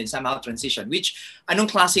relationship and then somehow transition? Which,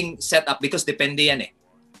 anong klaseng setup? Because depende yan eh.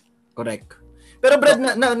 Correct. Pero Brad,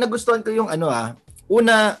 So, nagustuhan ko yung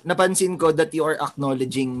una, napansin ko that you are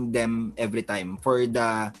acknowledging them every time for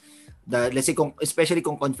the let's say especially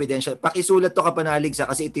kung confidential, pakisulat to kapanalig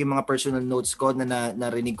sa, kasi ito yung mga personal notes ko na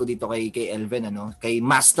narinig ko dito kay Elven, kay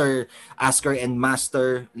master asker and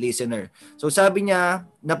master listener. So sabi niya,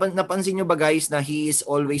 napansin niyo ba guys na he is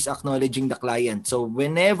always acknowledging the client. So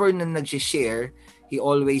whenever na nag-share, he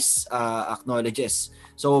always acknowledges.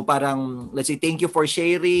 So parang let's say thank you for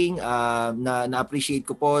sharing, na-appreciate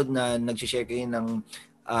ko po na nag-share kayo ng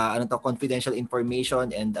confidential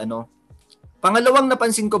information and Pangalawang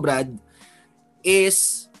napansin ko, Brad,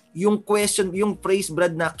 is yung question, yung phrase,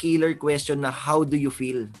 Brad, na killer question na how do you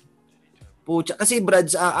feel? Pucha, kasi Brad,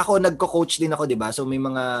 ako nagko-coach din ako, 'di ba? So may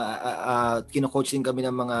mga kino-coach din kami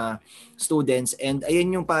ng mga students, and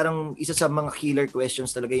ayun yung parang isa sa mga killer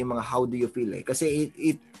questions talaga, yung mga how do you feel eh. Kasi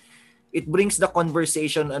it brings the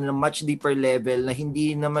conversation on a much deeper level na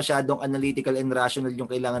hindi na masyadong analytical and rational yung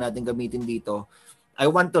kailangan natin gamitin dito. I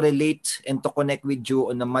want to relate and to connect with you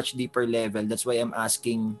on a much deeper level. That's why I'm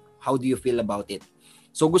asking, how do you feel about it?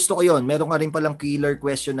 So gusto ko yon. Meron ka rin palang killer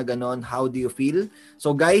question na ganon, how do you feel?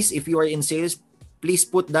 So guys, if you are in sales, please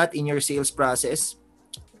put that in your sales process.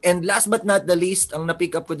 And last but not the least, ang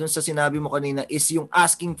na-pick up ko dun sa sinabi mo kanina is yung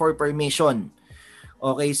asking for permission.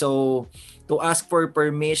 Okay, so to ask for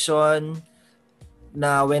permission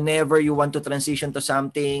na whenever you want to transition to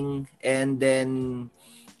something, and then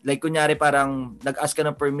like kunyari parang nag-ask ka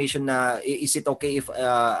ng permission na is it okay if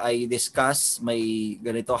I discuss my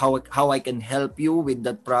ganito, how I can help you with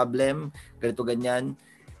that problem, ganito ganyan.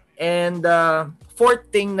 And fourth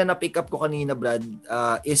thing na na-pick up ko kanina, Brad,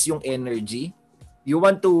 is yung energy. You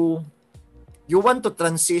want to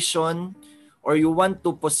transition or you want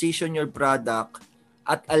to position your product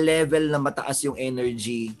at a level na mataas yung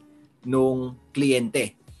energy nung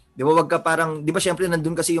kliyente. Di ba, wag ka parang, di ba syempre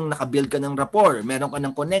nandun kasi yung nakabuild ka ng rapport, meron ka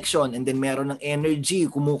ng connection, and then meron ng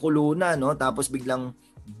energy, kumukulo na, no? Tapos biglang,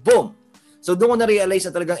 boom! So doon ko na-realize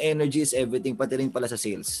na talagang energy is everything, pati rin pala sa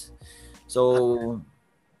sales. So,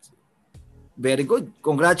 very good.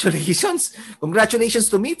 Congratulations.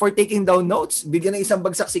 Congratulations to me for taking down notes. Bigyan ng isang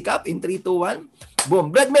bagsak si Cap in 3, 2, 1.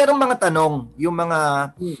 Boom. Brad, merong mga tanong, yung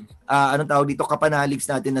mga, anong tawag dito, kapanaligs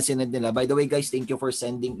natin na sinend nila. By the way, guys, thank you for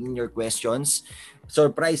sending in your questions.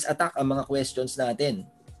 Surprise attack ang mga questions natin.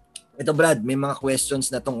 Ito, Brad, may mga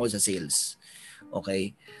questions na tungkol sa sales.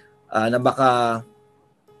 Okay? Na baka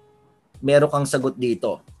meron kang sagot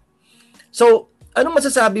dito. So, anong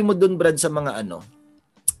masasabi mo dun, Brad, sa mga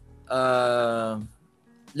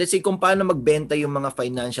let's say kung paano magbenta yung mga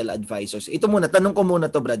financial advisors. Ito muna, tanong ko muna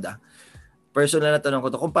to, Brad. Personal na tanong ko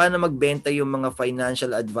to. Kung paano magbenta yung mga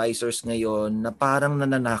financial advisors ngayon na parang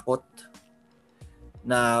nananakot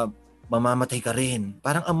na mamamatay ka rin.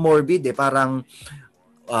 Parang ang morbid eh. Parang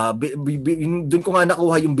doon ko nga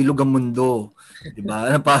nakuha yung bilog ang mundo.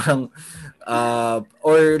 Diba? Parang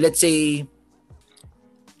or let's say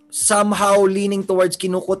somehow leaning towards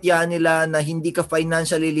kinukutya nila na hindi ka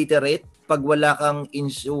financially literate pag wala kang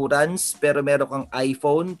insurance pero meron kang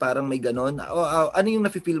iPhone, parang may ganon. Ano yung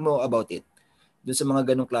nafe-feel mo about it? Doon sa mga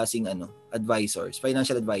ganong klaseng advisors,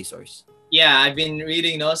 financial advisors. Yeah, I've been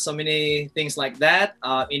reading so many things like that.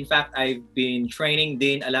 In fact, I've been training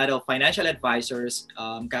din a lot of financial advisors.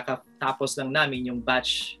 Kakatapos lang namin yung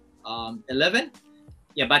batch 11.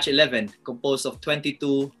 Yeah, batch 11 composed of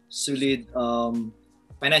 22 solid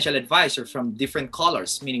financial advisors from different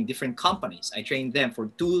colors, meaning different companies. I trained them for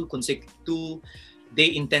 2-day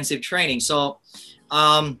intensive training. So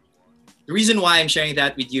the reason why I'm sharing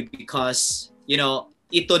that with you because,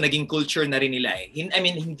 ito naging culture na rin nila eh. I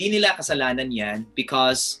mean, hindi nila kasalanan yan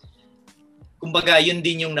because, kumbaga, yun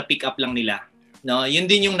din yung na-pick up lang nila. No? Yun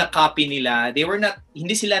din yung na-copy nila.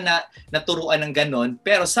 Hindi sila naturuan ng ganon.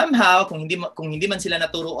 Pero somehow, kung hindi man sila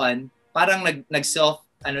naturuan, parang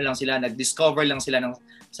nag-discover lang sila ng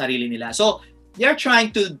sarili nila. So, they're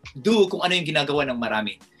trying to do kung ano yung ginagawa ng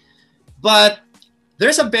marami. But,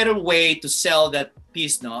 there's a better way to sell that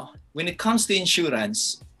piece, no? When it comes to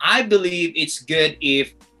insurance, I believe it's good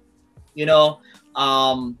if,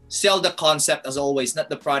 sell the concept as always, not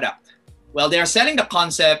the product. Well, they are selling the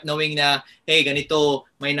concept knowing na, hey, ganito,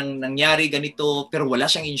 may nangyari ganito, pero wala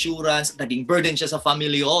siyang insurance, naging burden siya sa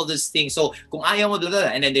family, all these things. So, kung ayaw mo,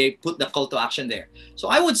 and then they put the call to action there. So,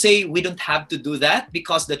 I would say we don't have to do that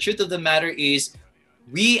because the truth of the matter is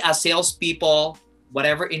we as salespeople,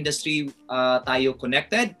 whatever industry tayo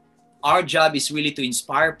connected, our job is really to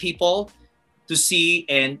inspire people to see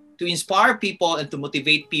and to inspire people and to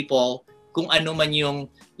motivate people kung ano man yung,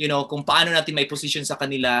 kung paano natin may position sa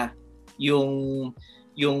kanila yung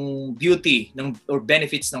beauty or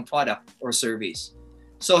benefits ng product or service.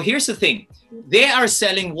 So here's the thing. They are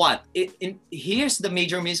selling what? Here's the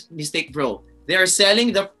major mistake, bro. They are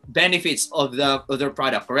selling the benefits of their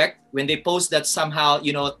product, correct? When they post that somehow,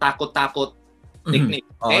 takot-takot technique.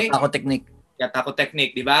 Okay? Takot technique. Yeah, takot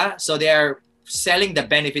technique, di ba? So they are selling the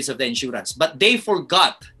benefits of the insurance. But they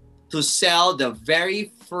forgot to sell the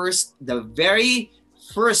very first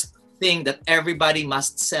thing that everybody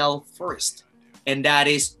must sell first. And that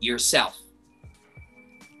is yourself.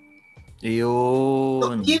 Yun.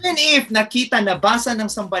 So even if nabasa ng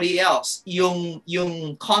somebody else yung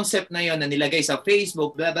concept na yon na nilagay sa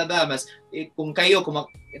Facebook, blah blah blah, kung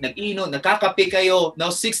nag-inom, nagkakape kayo,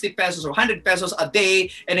 now 60 pesos or 100 pesos a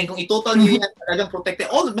day, and then kung itotal niyo yan, talagang protected.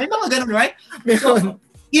 May mga ganun, right? So,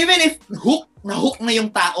 even if hook na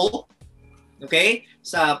yung tao, okay,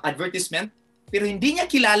 sa advertisement, pero hindi niya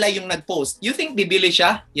kilala yung nag-post, you think bibili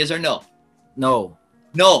siya? Yes or no? No.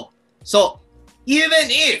 So, even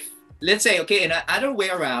if, let's say, okay, in another way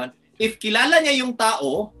around, if kilala niya yung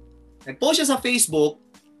tao, nag-post siya sa Facebook,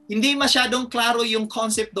 hindi masyadong klaro yung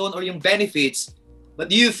concept doon or yung benefits, but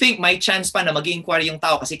do you think may chance pa na mag-inquire yung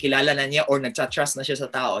tao kasi kilala na niya or nagsa-trust na siya sa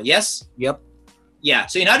tao? Yes? Yep. Yeah.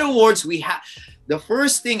 So in other words, the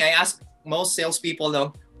first thing I ask most salespeople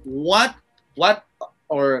though, what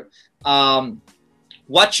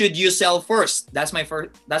should you sell first? That's my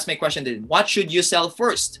question then. What should you sell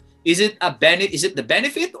first? Is it the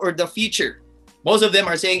benefit or the feature? Most of them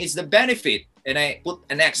are saying it's the benefit. And I put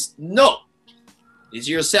an X. No. It's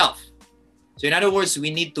yourself. So in other words,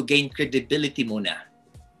 we need to gain credibility muna.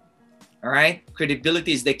 All right?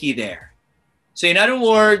 Credibility is the key there. So in other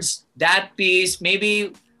words, that piece,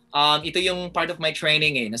 maybe ito yung part of my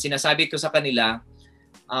training na sinasabi ko sa kanila,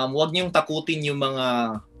 huwag niyong takutin yung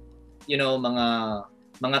mga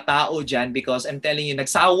tao dyan because I'm telling you,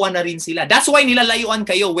 nagsawa na rin sila. That's why nilalayuan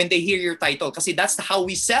kayo when they hear your title kasi that's how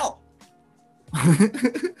we sell.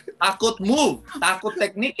 Takot move, takot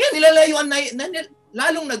technique. Yan, nilalayuan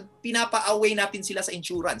lalong pinapa-away natin sila sa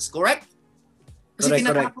insurance, correct? Kasi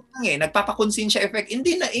tinatakot lang nagpapakonsensya effect.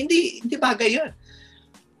 Hindi bagay yun.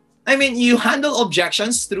 I mean, you handle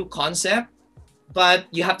objections through concept, but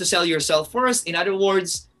you have to sell yourself first. In other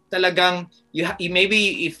words, talagang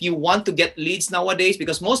maybe if you want to get leads nowadays,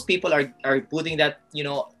 because most people are putting that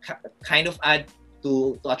kind of ad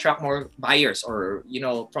to attract more buyers or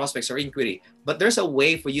prospects or inquiry, but there's a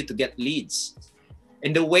way for you to get leads,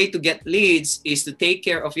 and the way to get leads is to take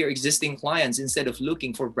care of your existing clients instead of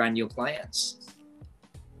looking for brand new clients.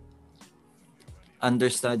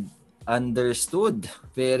 Understood.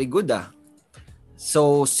 Very good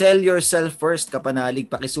So sell yourself first, kapanalig,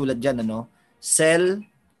 pakisulat dyan sell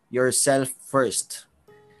yourself first.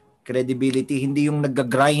 Credibility, hindi yung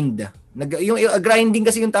nag-grind. Yung grinding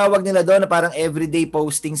kasi yung tawag nila doon na parang everyday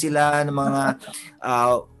posting sila ng mga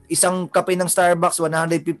isang kape ng Starbucks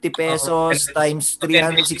 150 pesos times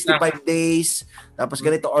 365 days. Tapos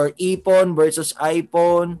ganito, or iPhone versus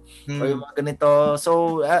iPhone or yung mga ganito.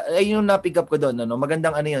 So ayun yung na-pick up ko doon,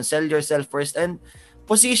 Magandang yun, sell yourself first and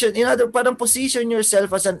parang position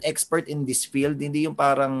yourself as an expert in this field. Hindi yung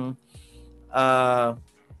parang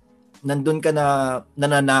nandun ka na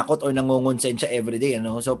nananakot or nangungonsensya everyday,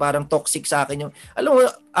 So parang toxic sa akin yung, alam mo,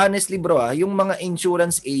 honestly bro, yung mga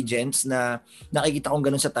insurance agents na nakikita kong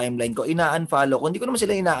ganun sa timeline ko, ina-unfollow ko. Hindi ko naman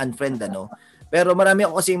sila ina-unfriend, Pero marami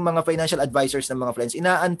ako kasing mga financial advisors ng mga friends,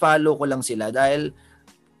 ina-unfollow ko lang sila dahil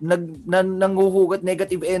nanghuhugot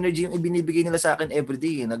negative energy yung ibinibigay nila sa akin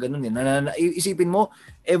everyday, na ganun isipin mo,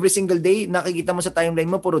 every single day, nakikita mo sa timeline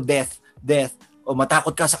mo, puro death. O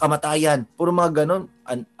matakot ka sa kamatayan. Puro mga ganun.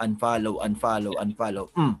 Unfollow.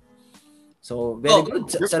 So, very good.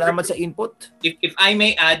 Salamat sa input. If I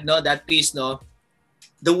may add, that piece,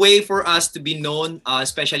 the way for us to be known,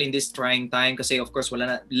 especially in this trying time, kasi of course,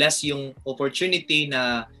 less yung opportunity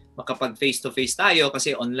na makapag face-to-face tayo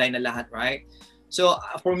kasi online na lahat, right? So,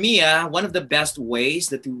 for me, one of the best ways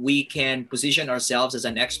that we can position ourselves as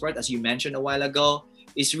an expert, as you mentioned a while ago,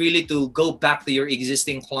 is really to go back to your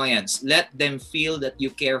existing clients. Let them feel that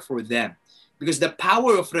you care for them. Because the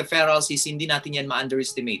power of referrals is hindi natin yan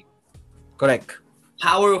ma-underestimate. Correct.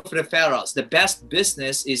 Power of referrals. The best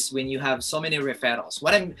business is when you have so many referrals.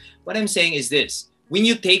 What I'm saying is this. When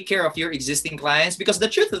you take care of your existing clients, because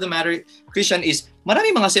the truth of the matter, Christian, is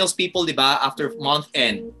marami mga salespeople, di ba, after month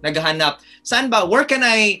end, naghahanap, where can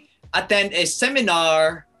I attend a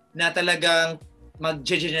seminar na talagang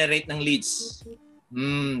mag-generate ng leads?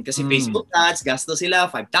 Kasi Facebook ads, gasto sila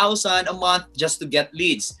 5,000 a month just to get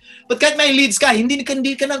leads. But kahit may leads ka, hindi ka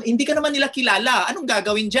naman nila kilala. Anong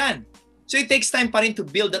gagawin dyan? So it takes time pa rin to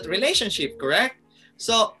build that relationship, correct?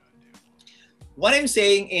 So what I'm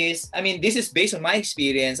saying is, I mean, this is based on my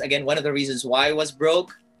experience. Again, one of the reasons why I was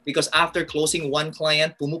broke, because after closing one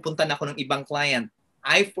client, pumupunta na ako ng ibang client.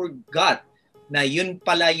 I forgot na yun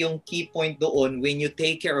pala yung key point doon when you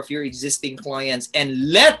take care of your existing clients and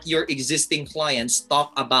let your existing clients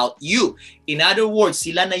talk about you. In other words,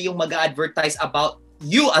 sila na yung mag-advertise about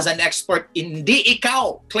you as an expert, hindi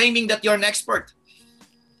ikaw claiming that you're an expert.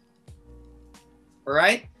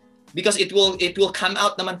 Alright? Because it will come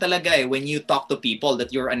out naman talaga when you talk to people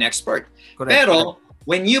that you're an expert. Correct. Pero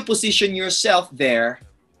when you position yourself there,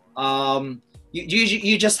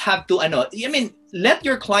 you just have to let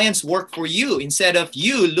your clients work for you instead of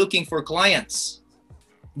you looking for clients.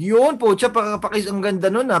 Yun po, ang ganda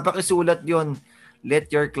nun, pakisulat yun.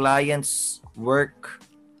 Let your clients work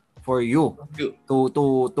for you.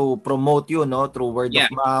 To promote you, no, through word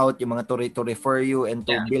of mouth, yung mga to refer you and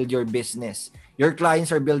to build your business. Your clients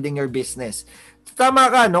are building your business. Tama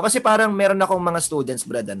ka, no? Kasi parang meron akong mga students,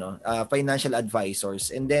 brad, financial advisors.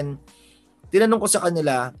 And then tinanong ko sa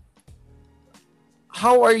kanila,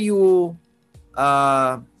 how are you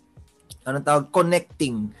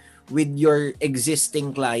connecting with your existing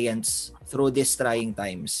clients through these trying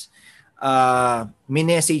times?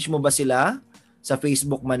 Minessage mo ba sila sa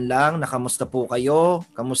Facebook man lang na kamusta po kayo?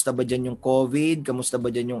 Kamusta ba dyan yung COVID? Kamusta ba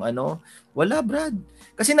dyan yung Wala, brad.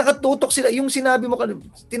 Kasi nakatutok sila. Yung sinabi mo,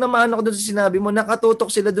 tinamaan ako doon sa sinabi mo,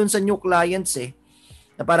 nakatutok sila doon sa new clients eh.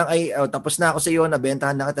 Na parang tapos na ako sa iyo,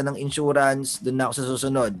 nabentahan na kita ng insurance, doon na ako sa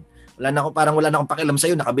susunod. Wala na akong pakialam sa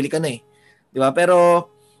iyo, nakabili ka na eh. 'Di ba? Pero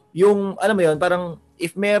yung alam mo 'yon, parang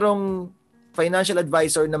if merong financial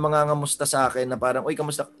advisor na mangangamusta sa akin na parang, "Uy,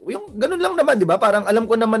 kamusta?" Yung ganun lang naman, 'di ba? Parang alam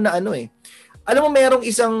ko naman na Alam mo merong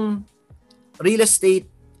isang real estate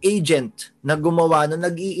agent na gumawa na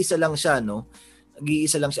nag-iisa lang siya, no?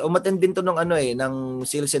 Nag-iisa lang siya. Umattend din to ng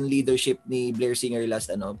sales and leadership ni Blair Singer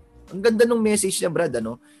last Ang ganda ng message niya, brad,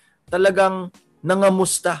 Talagang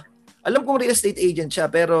nangamusta. Alam kong real estate agent siya,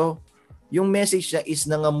 pero yung message niya is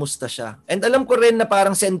nangamusta siya. And alam ko rin na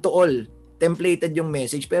parang send to all, templated yung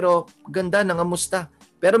message, pero ganda, nangamusta.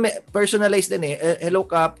 Pero may personalized din eh. Hello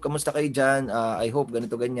Kap, kamusta kayo dyan? I hope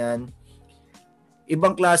ganito ganyan.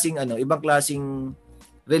 Ibang klaseng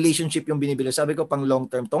relationship yung binibili. Sabi ko pang long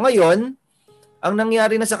term to. Ngayon, ang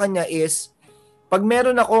nangyari na sa kanya is pag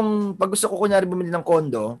gusto ko kunyari bumili ng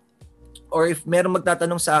condo, or if meron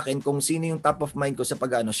magtatanong sa akin kung sino yung top of mind ko sa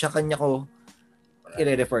siya kanya ko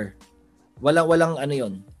i-refer. Walang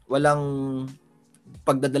walang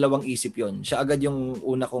pagdadalawang isip yon. Siya agad yung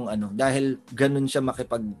una kong dahil ganun siya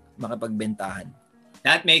makipagbentahan.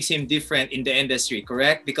 That makes him different in the industry,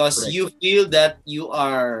 correct? Because correct. You feel that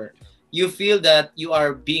you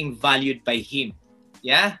are being valued by him.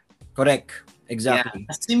 Yeah? Correct. Exactly.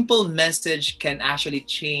 Yeah. A simple message can actually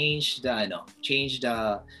change the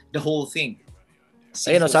whole thing.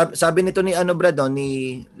 Ayun, sabi nito ni Brad,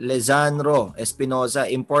 ni Lezanro Espinosa,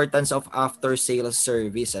 importance of after sales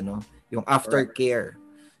service, yung aftercare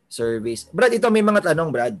service. Brad, ito may mga tanong,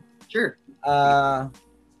 Brad. Sure.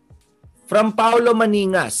 From Paulo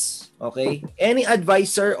Maningas, okay? Any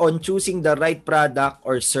advisor on choosing the right product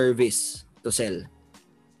or service to sell?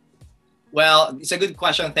 Well, it's a good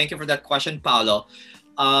question. Thank you for that question, Paolo.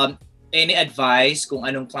 Any advice kung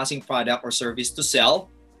anong klaseng product or service to sell?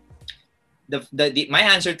 My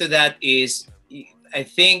answer to that is, I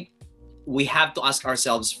think we have to ask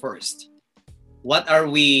ourselves first. What's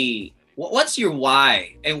your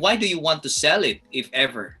why? And why do you want to sell it, if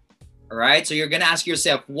ever? All right? So you're going to ask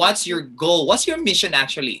yourself, what's your goal? What's your mission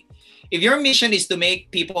actually? If your mission is to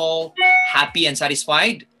make people happy and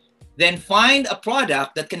satisfied, then find a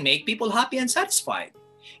product that can make people happy and satisfied.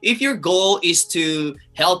 If your goal is to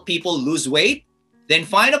help people lose weight, then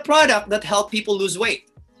find a product that helps people lose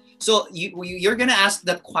weight. So you're going to ask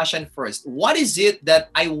that question first. What is it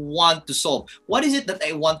that I want to solve? What is it that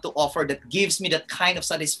I want to offer that gives me that kind of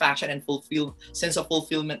satisfaction and sense of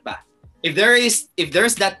fulfillment ba? If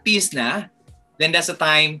there's that piece na, then that's the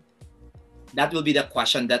time that will be the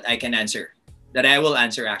question that I can answer, that I will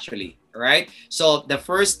answer actually. All right? So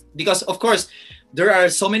because of course, there are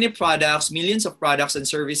so many products, millions of products and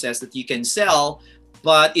services that you can sell,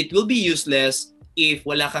 but it will be useless if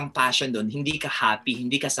wala kang passion doon, hindi ka happy,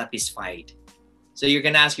 hindi ka satisfied. So you're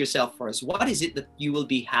gonna ask yourself first, what is it that you will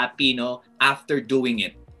be happy, after doing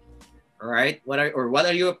it? All right? What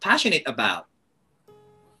are you passionate about?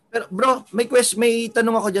 Pero bro, may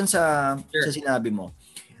tanong ako diyan sa sinabi mo.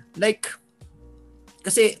 Like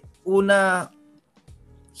kasi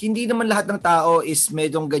hindi naman lahat ng tao is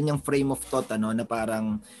medyo ganyang frame of thought, ano, na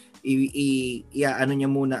parang ano niya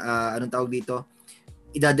muna, anong tawag dito?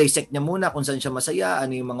 Ida-dissect niya muna kung saan siya masaya,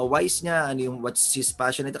 ano yung mga whys niya, ano yung what's his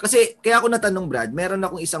passion. Kasi kaya ako natanong, Brad, meron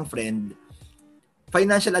akong isang friend,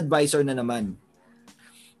 financial advisor na naman.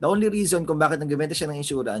 The only reason kung bakit nagbebenta siya ng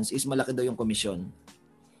insurance is malaki daw yung commission.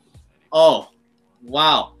 Oh,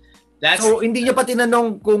 wow. So, hindi niya pa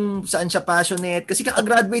tinanong kung saan siya passionate. Kasi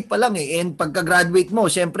kaka-graduate pa lang eh. And pagka-graduate mo,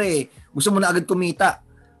 syempre, gusto mo na agad kumita.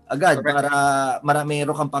 Agad. Correct. Para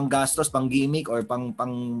meron kang pang-gastos, pang-gimmick, or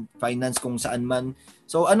pang-finance kung saan man.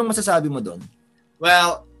 So, anong masasabi mo doon?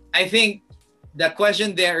 Well, I think the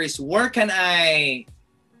question there is where can I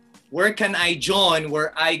join where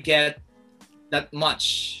I get that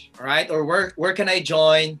much, right? Or where can I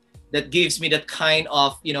join that gives me that kind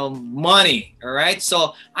of, money, all right?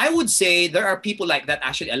 So I would say there are people like that.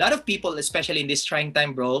 Actually, a lot of people, especially in this trying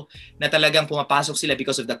time, bro, na talagang pumapasok sila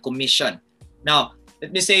because of the commission. Now,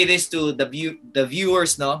 let me say this to the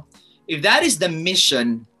viewers, no? If that is the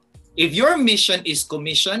mission, if your mission is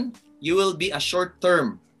commission, you will be a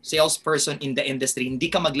short-term salesperson in the industry. Hindi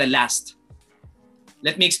ka maglalast.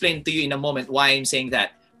 Let me explain to you in a moment why I'm saying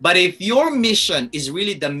that. But if your mission is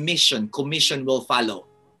really the mission, commission will follow.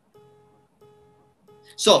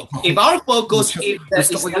 So, if our focus is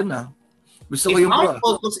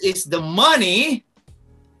the money,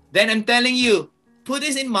 then I'm telling you, put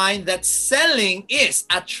this in mind that selling is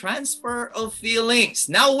a transfer of feelings.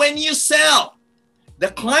 Now, when you sell, the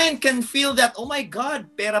client can feel that, oh my God,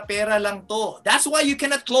 pera-pera lang to. That's why you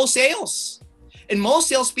cannot close sales. And most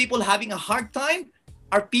salespeople having a hard time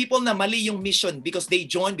are people na mali yung mission because they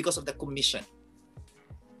join because of the commission.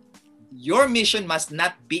 Your mission must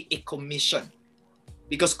not be a commission.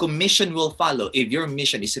 Because commission will follow if your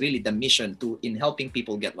mission is really the mission in helping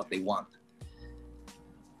people get what they want.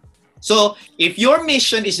 So if your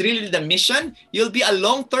mission is really the mission, you'll be a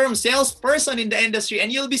long-term salesperson in the industry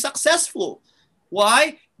and you'll be successful.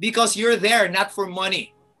 Why? Because you're there not for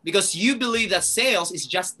money. Because you believe that sales is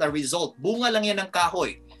just the result. Bunga lang yan ng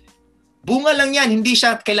kahoy. Bunga lang yan. Hindi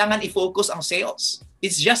siya kailangan i-focus ang sales.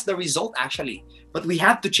 It's just the result actually. But we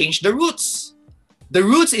have to change the roots. The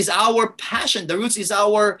roots is our passion. The roots is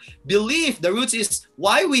our belief. The roots is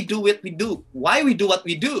why we do what we do. Why we do what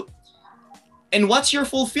we do. And what's your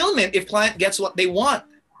fulfillment if client gets what they want?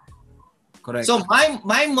 Correct. So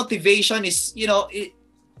my motivation is,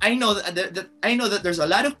 I know that there's a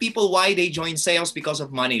lot of people why they join sales because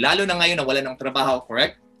of money. Lalo na ngayon na wala ng trabaho,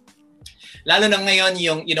 correct? Lalo na ngayon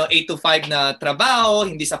yung 8 to 5 na trabaho,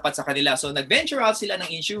 hindi sapat sa kanila. So nag-venture out sila ng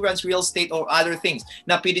insurance, real estate, or other things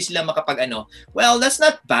na pwede sila makapag-ano. Well, that's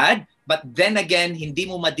not bad. But then again, hindi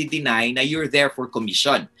mo madi-deny na you're there for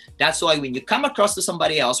commission. That's why when you come across to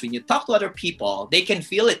somebody else, when you talk to other people, they can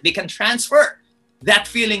feel it. They can transfer that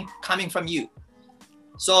feeling coming from you.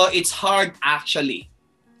 So it's hard actually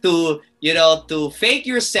to fake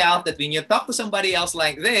yourself that when you talk to somebody else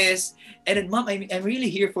like this, and then, Mom, I'm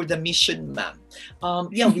really here for the mission, ma'am.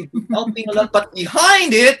 We've been helping a lot, but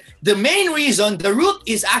behind it, the main reason, the root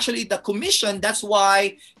is actually the commission. That's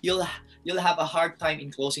why you'll have a hard time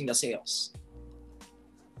in closing the sales.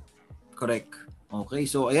 Correct. Okay,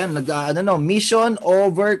 so ayan, mission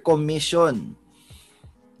over commission.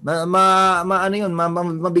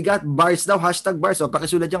 Mabigat, bars daw, #bars. So,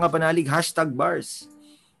 pakisulat dyan kapanalig, #bars.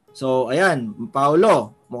 So, ayan,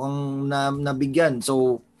 Paolo, mukhang nabigyan.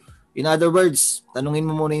 So, in other words, tanungin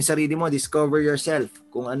mo muna yung sarili mo, discover yourself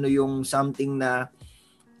kung ano yung something na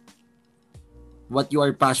what you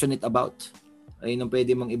are passionate about. Ayun ang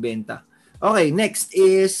pwede mong ibenta. Okay, next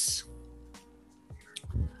is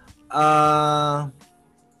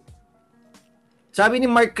sabi ni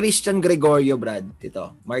Mark Christian Gregorio, Brad.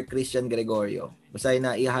 Ito, Mark Christian Gregorio. Basta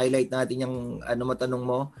na i-highlight natin yung matanong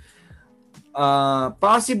mo.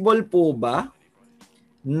 Possible po ba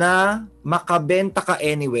na makabenta ka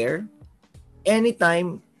anywhere,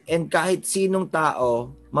 anytime, and kahit sinong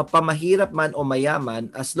tao, mapamahirap man o mayaman,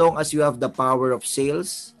 as long as you have the power of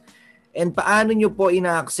sales? And paano nyo po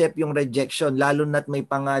ina-accept yung rejection, lalo na't may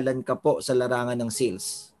pangalan ka po sa larangan ng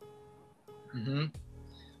sales? Mm-hmm.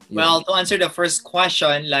 Well, to answer the first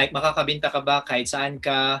question, like makakabenta ka ba kahit saan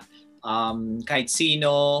ka, kahit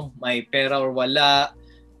sino, may pera or wala,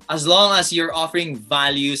 as long as you're offering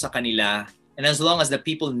value sa kanila, and as long as the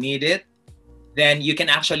people need it, then you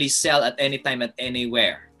can actually sell at any time, at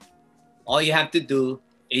anywhere. All you have to do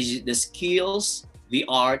is the skills, the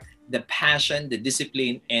art, the passion, the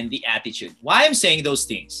discipline, and the attitude. Why I'm saying those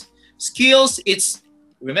things? Skills,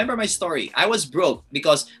 remember my story. I was broke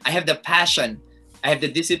because I have the passion, I have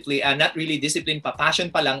the discipline, not really discipline pa,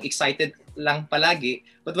 passion pa lang, excited lang palagi,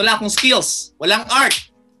 but wala akong skills, walang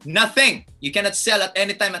art. Nothing. You cannot sell at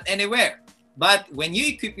any time, at anywhere. But when you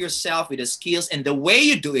equip yourself with the skills and the way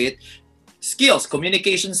you do it, skills,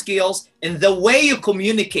 communication skills, and the way you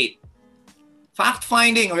communicate,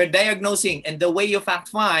 fact-finding or diagnosing, and the way you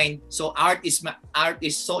fact-find, so art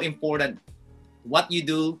is so important. What you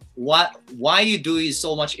do, why you do is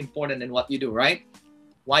so much important than what you do, right?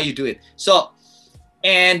 Why you do it. So,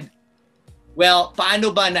 and well, paano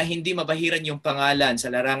ba na hindi mabahiran yung pangalan sa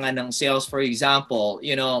larangan ng sales, for example,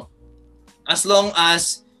 as long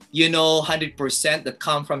as 100% that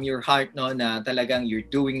come from your heart, no, na talagang you're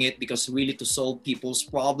doing it because really to solve people's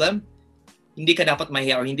problem, hindi ka dapat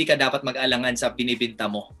mahiya or hindi ka dapat mag-alangan sa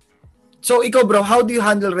binibenta mo. So ikaw bro, how do you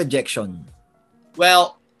handle rejection?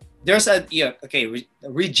 Well, there's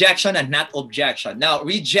rejection and not objection. Now,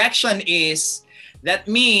 rejection is, that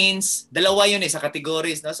means, dalawa yun sa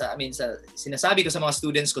categories, no? Sa sinasabi ko sa mga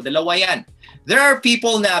students ko, dalawa yan. There are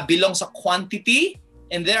people na belong sa quantity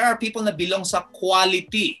and there are people na belong sa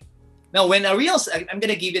quality. Now, I'm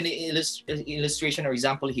gonna give you an illustration or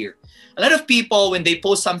example here. A lot of people, when they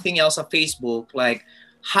post something else on Facebook, like,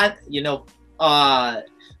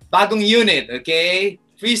 bagong unit, okay?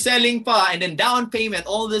 Free selling pa, and then down payment,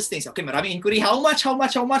 all these things. Okay, maraming inquiry. How much? And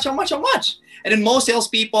then most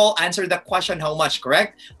salespeople answer the question, how much,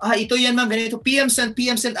 correct? Ito yan ma'am, ganito, PM send,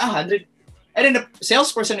 100. And then the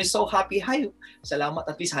salesperson is so happy. Hi, salamat,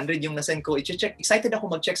 at least 100 yung nasend ko. I-check. Excited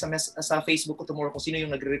ako mag-check sa Facebook ko tomorrow kung sino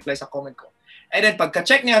yung nagre-reply sa comment ko. And then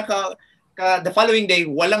pagka-check niya the following day,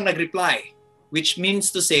 walang nag-reply. Which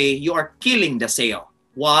means to say, you are killing the sale.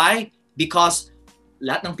 Why? Because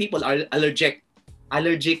lahat ng people are allergic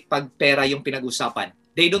pag pera yung pinag-usapan.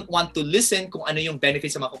 They don't want to listen kung ano yung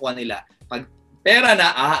benefits na makukuha nila. Pag pera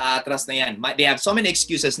na, atras na yan. They have so many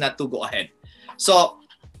excuses not to go ahead. So,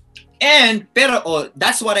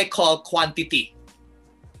 that's what I call quantity.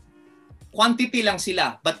 Quantity lang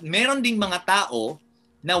sila. But meron ding mga tao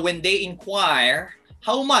na when they inquire,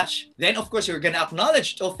 how much? Then, of course, you're gonna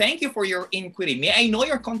acknowledge, oh, thank you for your inquiry. May I know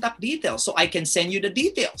your contact details so I can send you the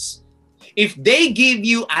details? If they give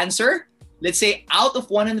you answer, let's say out of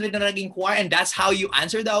 100 na nag-inquire and that's how you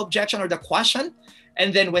answer the objection or the question, and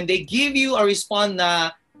then when they give you a response na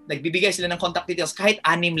nagbibigay sila ng contact details, kahit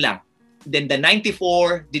 6 lang, then the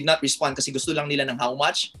 94 did not respond kasi gusto lang nila ng how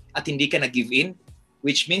much at hindi ka nag-give in,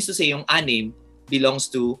 which means to say yung 6 belongs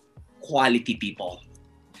to quality people.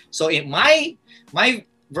 So in my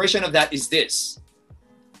version of that is this: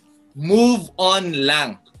 move on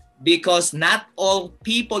lang. Because not all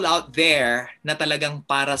people out there na talagang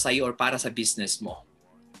para sa iyo or para sa business mo.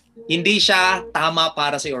 Hindi siya tama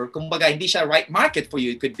para sa iyo, or kumbaga hindi siya right market for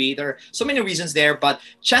you. It could be, there are so many reasons there, but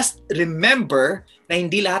just remember na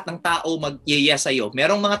hindi lahat ng tao mag-yes sa iyo.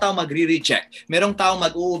 Merong mga tao magre-reject. Merong tao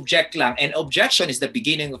mag-o-object lang, and objection is the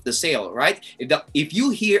beginning of the sale, right? If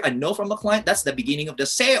you hear a no from a client, that's the beginning of the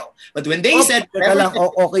sale. But when they said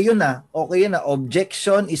okay yun na.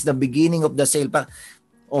 Objection is the beginning of the sale.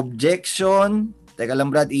 Objection, teka lang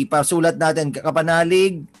Brad, ipasulat natin,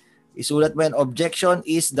 kapanalig, isulat mo yan, objection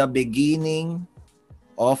is the beginning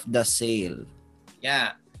of the sale.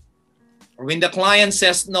 Yeah. Or when the client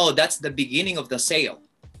says no, that's the beginning of the sale.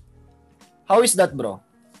 How is that, bro?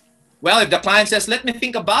 Well, if the client says, let me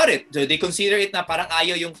think about it, do they consider it na parang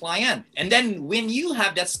ayaw yung client? And then when you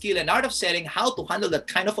have that skill and art of selling, how to handle that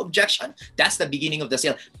kind of objection, that's the beginning of the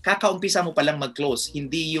sale. Kakaumpisa mo palang mag-close,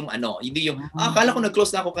 hindi yung akala ko nag-close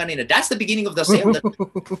na ako kanina. That's the beginning of the sale.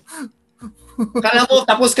 Kala mo,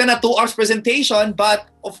 tapos ka na 2 hours presentation, but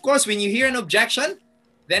of course, when you hear an objection,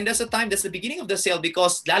 then that's the beginning of the sale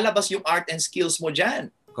because lalabas yung art and skills mo dyan.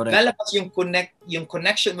 Correct. Lalabas yung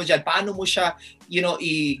connection mo dyan. Paano mo siya,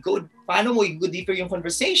 paano mo i-go deeper yung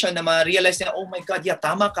conversation na ma-realize na, oh my God, yeah,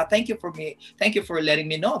 tama ka. Thank you for letting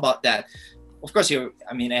me know about that. Of course,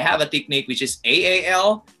 I have a technique which is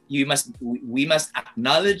AAL. We must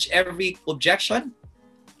acknowledge every objection,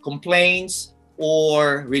 complaints,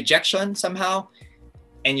 or rejection somehow.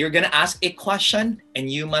 And you're gonna ask a question and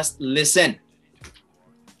you must listen.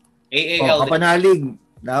 AAL. Kapanalig.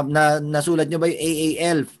 Nasulat nyo ba yung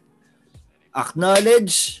AAL?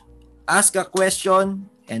 Acknowledge, ask a question,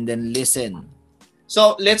 and then listen.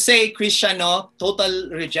 So, let's say, Christian,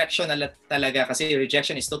 total rejection talaga kasi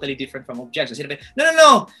rejection is totally different from objection.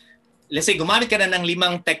 No. Let's say, gumamit ka na ng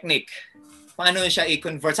 5 technique. Paano siya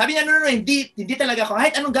i-convert? Sabi niya, no, hindi talaga ako.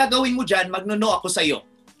 Kahit anong gagawin mo dyan, magno-no ako sa'yo.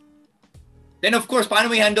 Then, of course, paano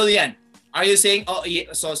mo i-handle yan? Are you saying, oh,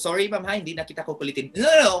 so sorry, ma'am, hindi na kita kukulitin?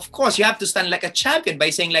 No, of course, you have to stand like a champion by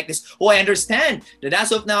saying like this, oh, I understand that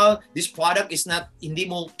as of now, this product is hindi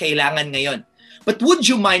mo kailangan ngayon. But would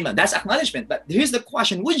you mind, ma'am? That's acknowledgement. But here's the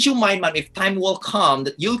question. Would you mind, ma'am, if time will come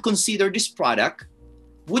that you'll consider this product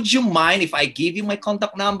would you mind if I give you my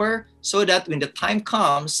contact number so that when the time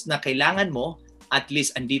comes na kailangan mo, at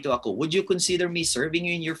least andito ako. Would you consider me serving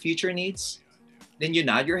you in your future needs? Then you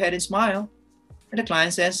nod your head and smile. And the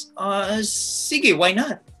client says, sige, why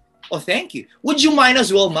not? Oh, thank you. Would you mind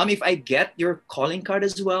as well, ma'am, if I get your calling card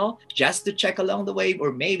as well, just to check along the way,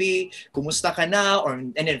 or maybe kumusta ka na,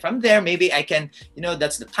 and then from there, maybe I can,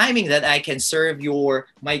 that's the timing that I can serve your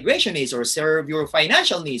migration needs, or serve your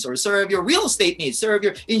financial needs, or serve your real estate needs, serve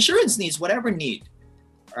your insurance needs, whatever need.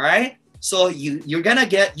 All right? So you're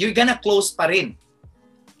gonna close pa rin,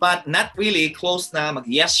 but not really close na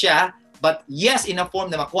mag-yes siya, but yes in a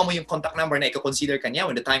form na makuha mo yung contact number na i-consider kanya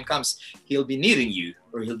when the time comes, he'll be needing you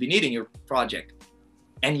or he'll be needing your project.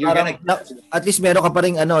 And you're at least meron ka pa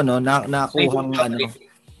ring nakuhang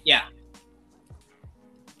Yeah.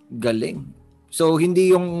 Galing. So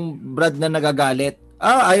hindi yung Brad na nagagalit.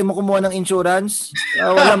 Ayaw mo kumuha ng insurance?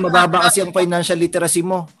 Wala, mababa kasi ang financial literacy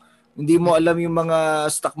mo. Hindi mo alam yung mga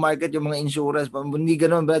stock market, yung mga insurance. Hindi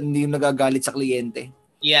ganoon, Brad, hindi yung nagagalit sa kliyente.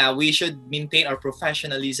 Yeah, we should maintain our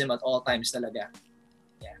professionalism at all times talaga.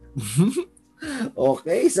 Yeah.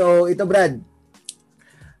 Okay, so ito Brad.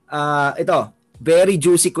 Ito, very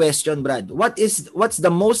juicy question, Brad. What's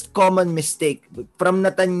the most common mistake from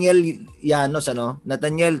Nathaniel Llanos,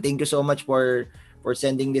 Nathaniel, thank you so much for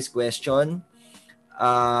sending this question.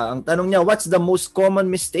 Ang tanong niya, what's the most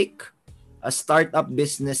common mistake a startup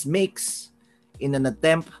business makes in an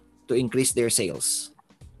attempt to increase their sales?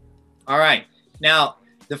 All right. Now,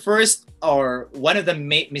 the first or one of the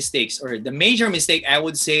mistakes or the major mistake I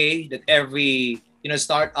would say that every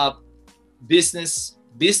startup business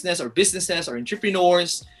or businesses or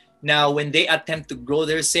entrepreneurs now when they attempt to grow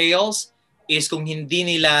their sales is kung hindi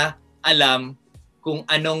nila alam kung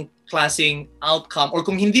anong klaseng outcome or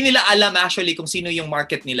kung hindi nila alam actually kung sino yung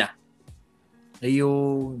market nila.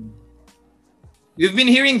 Ayun. You've been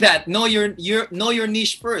hearing that. Know your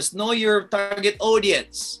niche first. Know your target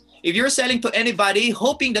audience. If you're selling to anybody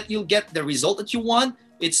hoping that you'll get the result that you want,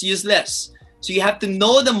 it's useless. So you have to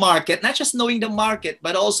know the market, not just knowing the market,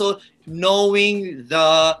 but also knowing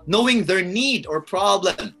their need or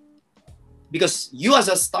problem. Because you as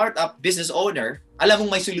a startup business owner, alam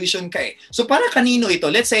mong may solution ka eh. So para kanino ito?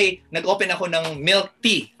 Let's say, nag-open ako ng milk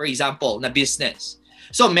tea, for example, na business.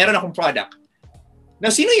 So meron akong product.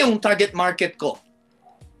 Now, sino yung target market ko?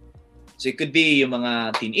 So it could be yung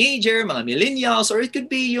mga teenager, mga millennials, or it could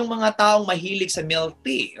be yung mga taong mahilig sa milk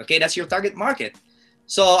tea. Okay, that's your target market.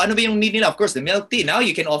 So ano ba yung need nila? Of course, the milk tea. Now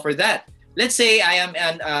you can offer that. Let's say I am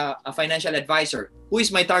a financial advisor. Who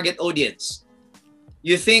is my target audience?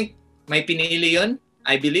 You think may pinili yun?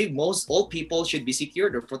 I believe all people should be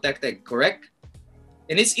secured or protected, correct?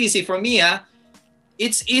 And it's easy for me.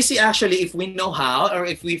 It's easy actually if we know how or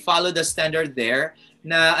if we follow the standard there.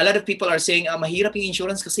 Na a lot of people are saying, mahirap yung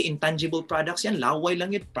insurance kasi intangible products yan. Laway lang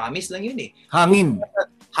yun. Promise lang yun eh.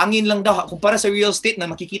 Hangin lang daw. Kumpara sa real estate na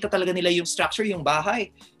makikita talaga nila yung structure, yung bahay.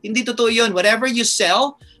 Hindi totoo yun. Whatever you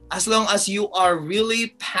sell, as long as you are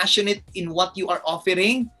really passionate in what you are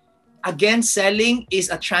offering, again, selling is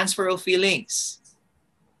a transfer of feelings.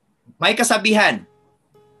 May kasabihan.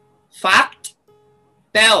 Fact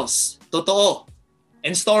tells. Totoo.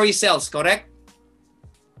 And story sells. Correct?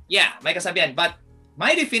 Yeah, may kasabihan. But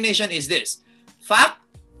my definition is this. Fact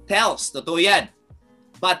tells. Totoo yan.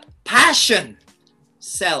 But passion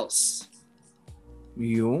sells.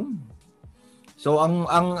 Yung. So, ang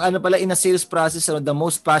ano pala in a sales process, the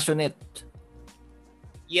most passionate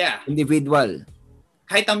individual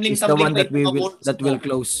kahit is the one that will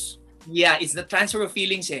close. Yeah, it's the transfer of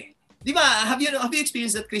feelings eh. Di ba, have you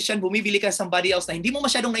experienced that, Christian? Bumibili ka sa somebody else na hindi mo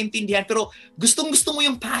masyadong naintindihan pero gustong-gusto mo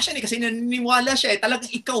yung passion eh kasi naniniwala siya eh. Talagang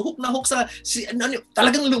ikaw hook na hook sa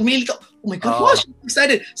talagang lumili ka. Oh my gosh,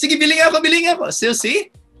 excited. Sige, biling ako. So, see?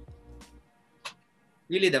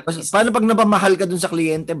 Really the Paano pag napamahal ka dun sa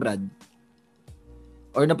kliyente, Brad?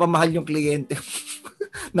 Or napamahal yung kliyente?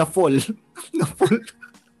 na full.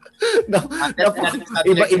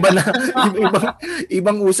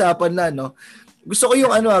 Ibang usapan na, no? Gusto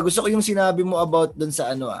ko yung sinabi mo about dun sa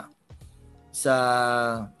sa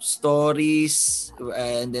stories,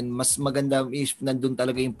 and then mas maganda if nandun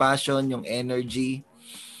talaga yung passion, yung energy.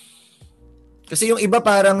 Kasi yung iba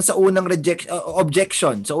parang sa unang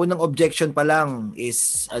unang objection pa lang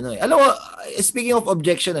is alam mo, speaking of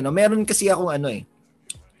objection, meron kasi akong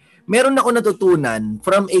meron ako natutunan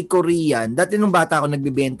from a Korean. Dati nung bata ako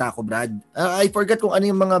nagbebenta ako, Brad. I forgot kung ano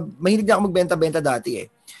yung mga mahilig na ako magbenta-benta dati eh.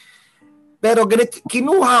 Pero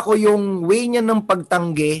kinuha ko yung way niya ng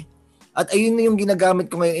pagtanggi at ayun na yung ginagamit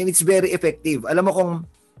ko ngayon and it's very effective. Alam mo kung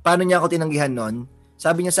paano niya ako tinanggihan nun?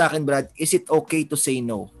 Sabi niya sa akin, Brad, is it okay to say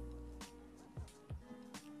no?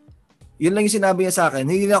 Yun lang yung sinabi niya sa akin.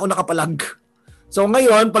 Hindi na ako nakapalag. So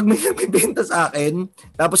ngayon, pag may nagbibenta sa akin,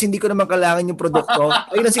 tapos hindi ko naman kailangan yung produkto,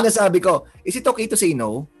 ayun ang sinasabi ko, is it okay to say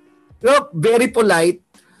no? No, very polite,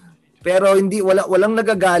 pero walang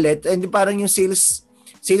nagagalit, and parang yung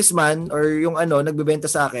salesman or yung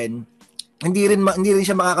nagbebenta sa akin, hindi rin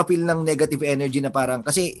siya makaka-feel ng negative energy na parang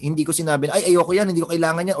kasi hindi ko sinabi na, ay ayoko yan, hindi ko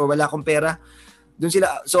kailangan yan or wala akong pera. Doon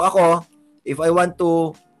sila. So ako, if I want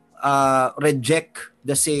to reject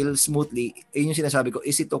the sale smoothly, yun yung sinasabi ko,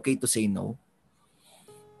 is it okay to say no?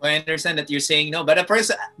 I understand that you're saying no, but a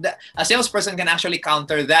salesperson can actually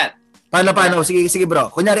counter that. Paano? Sige bro.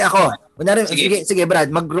 Kunyari ako. Sige Brad,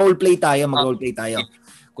 mag-role play tayo.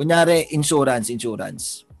 Kunyari, insurance.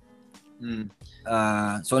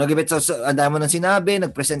 So ang dami mo nang sinabi,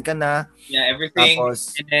 nag-present ka na. Yeah, everything.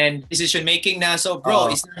 Tapos, and then decision making na. So bro,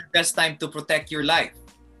 it's not the best time to protect your life.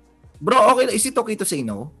 Bro, okay, is it okay to say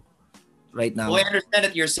no? Right now? I understand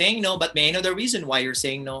that you're saying no, but may I know the reason why you're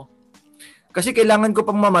saying no? Kasi kailangan ko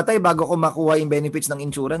pang mamatay bago ko makuha yung benefits ng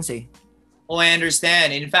insurance eh. I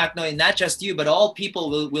understand. In fact, no, not just you, but all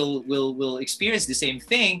people will experience the same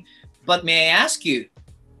thing. But may I ask you,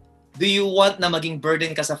 do you want na maging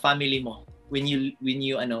burden ka sa family mo when you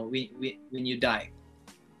die?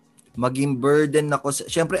 Maging burden ako,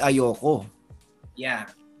 syempre ayoko.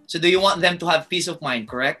 Yeah. So do you want them to have peace of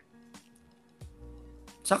mind, correct?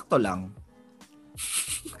 Sakto lang.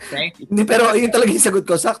 Thank you. Hindi, pero yun talaga yung sagot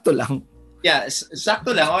ko, sakto lang. Yeah,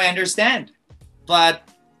 sakto lang. I understand. But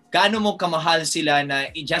gaano mo kamahal sila na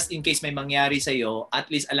just in case may mangyari sa'yo, at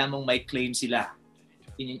least alam mong may claim sila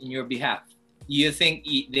in your behalf? You think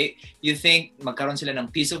magkaroon sila ng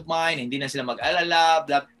peace of mind, hindi na sila mag-alala,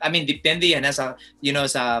 I mean, depende yan sa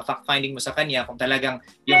fact-finding mo sa kanya kung talagang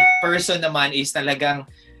yung person naman is talagang,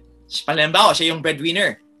 palimbawa, siya yung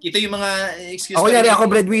breadwinner. Ito yung mga excuse. Ako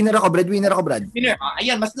breadwinner ako, Brad.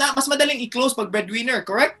 Ayan, mas madaling i-close pag breadwinner,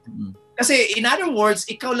 correct? Mm-hmm. Kasi in other words,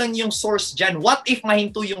 ikaw lang yung source dyan. What if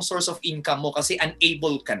mahinto yung source of income mo kasi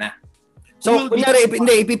unable ka na? So, kunyari,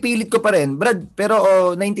 ipipilit ko pa rin. Brad,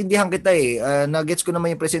 pero naintindihan kita eh. Nagets ko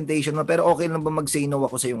naman yung presentation mo, pero okay lang ba mag-say no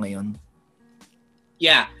ako sa'yo ngayon?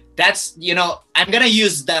 Yeah, that's, I'm gonna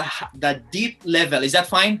use the deep level. Is that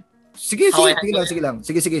fine? Sige lang.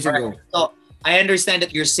 Sige, go. So, I understand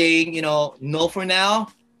that you're saying, no for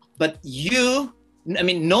now, but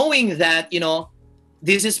knowing that,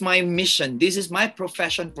 this is my mission, this is my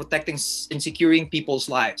profession, protecting and securing people's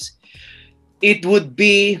lives. I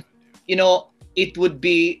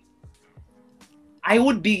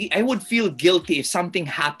would feel guilty if something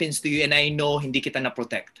happens to you and I know hindi kita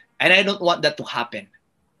na-protect. And I don't want that to happen.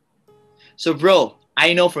 So bro,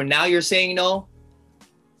 I know for now you're saying no,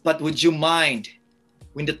 but would you mind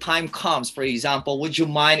when the time comes, for example, would you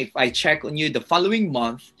mind if I check on you the following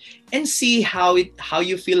month and see how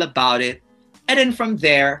you feel about it? And then from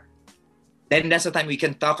there, then that's the time we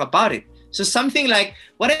can talk about it. So something like,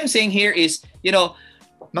 what I'm saying here is,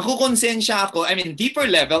 makukonsensya ako, deeper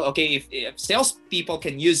level, okay, if salespeople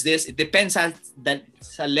can use this, it depends sa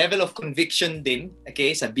level of conviction din,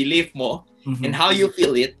 okay, sa belief mo, and how you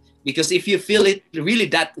feel it. Because if you feel it really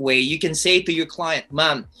that way, you can say to your client,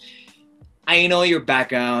 ma'am, I know your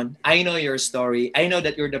background, I know your story, I know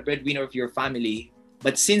that you're the breadwinner of your family,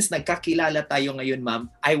 but since nagkakilala tayo ngayon, ma'am,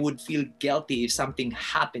 I would feel guilty if something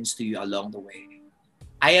happens to you along the way.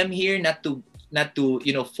 I am here not to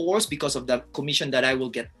force because of the commission that I will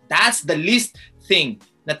get. That's the least thing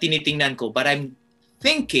na tinitingnan ko, but I'm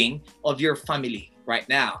thinking of your family right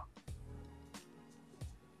now.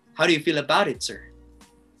 How do you feel about it, sir?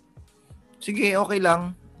 Sige, okay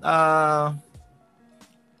lang.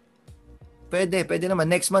 Pwede naman.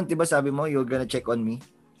 Next month, diba sabi mo, you're gonna check on me?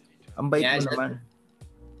 Ang bait mo naman.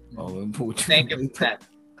 Thank you for that.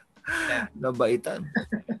 Yeah. Nabaitan.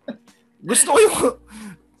 Gusto ko,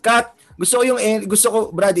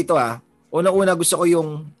 Brad, ito Unang-una gusto ko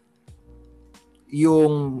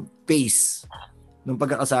yung pace ng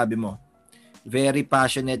pagkakasabi mo. Very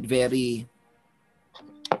passionate, very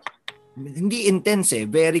hindi intense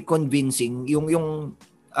very convincing.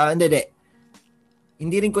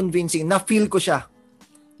 Hindi rin convincing. Na-feel ko siya.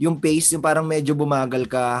 Yung pace, yung parang medyo bumagal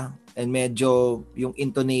ka and medyo yung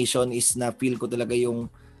intonation is na-feel ko talaga yung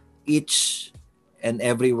each and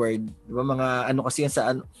every word. Diba mga kasi yan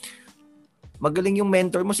sa magaling yung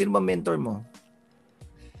mentor mo. Sino ba mentor mo?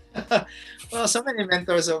 Well, so many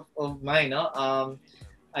mentors of mine, no?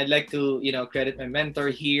 I'd like to, credit my mentor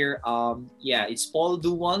here. It's Paul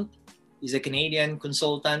Duwant. He's a Canadian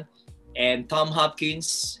consultant. And Tom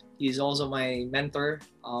Hopkins, he's also my mentor.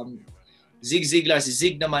 Zig Ziglar, si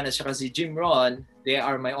Zig naman, at saka si Jim Rohn, they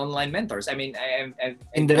are my online mentors. I mean,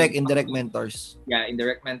 Indirect mentors. Yeah,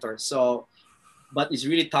 indirect mentors. So, but it's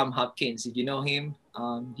really Tom Hopkins. If you know him,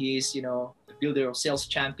 he's a builder of sales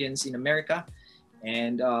champions in America,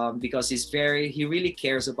 and because he really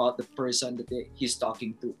cares about the person that he's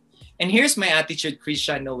talking to. And here's my attitude,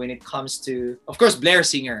 Cristiano, when it comes to, of course, Blair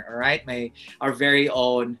Singer. All right, our very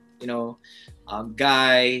own,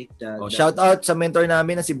 guy. Shout out sa mentor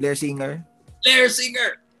namin na si Blair Singer. Blair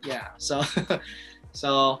Singer. Yeah.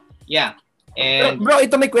 So, yeah. And bro,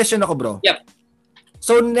 ito may question ako, bro. Yep.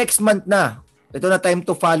 So next month na, ito na time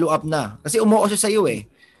to follow up na. Kasi umuo siya sa iyo eh.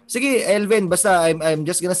 Sige, Elven, basta I'm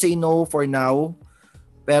just gonna say no for now.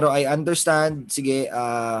 Pero I understand. Sige,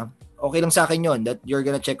 okay lang sa akin yon that you're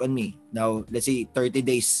gonna check on me. Now, let's say 30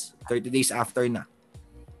 days after na.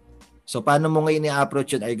 So paano mo ngayon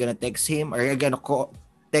i-approach yun? Are you gonna text him? Are you gonna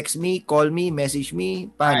text me, call me, message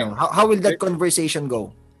me? Paano? How will that conversation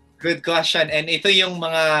go? Good question. And ito yung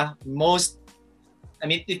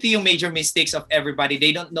ito yung major mistakes of everybody.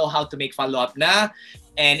 They don't know how to make follow-up na.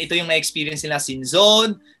 And ito yung na-experience nila, sin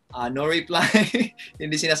zone, no reply,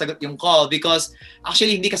 hindi sinasagot yung call. Because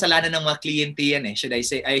actually, hindi kasalanan ng mga kliyente yan eh.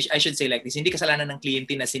 I should say like this, hindi kasalanan ng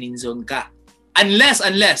kliyente na sininzone ka. Unless,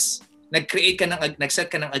 nag-set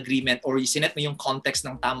ka ng agreement or sinet mo yung context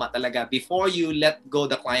ng tama talaga before you let go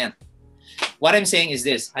the client. What I'm saying is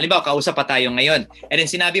this. Halimbawa, kausap pa tayo ngayon. And then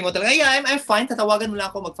sinabi mo talaga, yeah, I'm fine. Tatawagan mo lang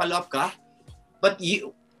ako, mag-follow up ka. But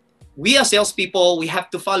we as salespeople, we have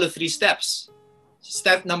to follow 3 steps.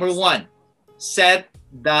 Step number 1, set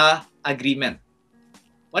the agreement.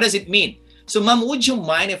 What does it mean? So, ma'am, would you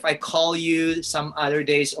mind if I call you some other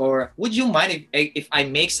days, or would you mind if I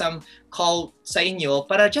make some call sa inyo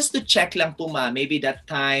para just to check lang po, ma'am, maybe that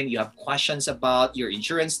time you have questions about your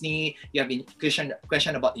insurance need, you have question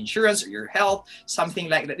about insurance or your health, something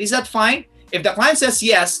like that. Is that fine? If the client says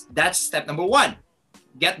yes, that's step number 1.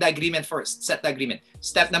 Get the agreement first. Set the agreement.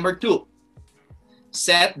 Step number 2,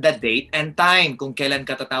 set the date and time kung kailan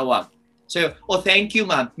ka tatawag. So, thank you,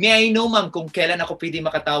 ma'am. May I know, ma'am, kung kailan ako pwede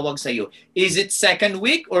makatawag sa iyo? Is it 2nd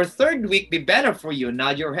week or 3rd week be better for you?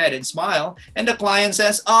 Nod your head and smile. And the client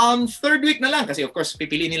says, 3rd week na lang. Kasi of course,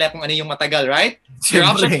 pipili nila kung ano yung matagal, right?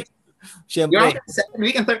 Siyempre. Your option is 2nd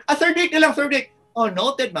week and 3rd. 3rd week na lang, 3rd week. Oh,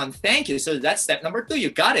 noted, ma'am. Thank you. So that's step number 2.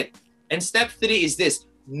 You got it. And step 3 is this.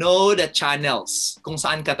 Know the channels kung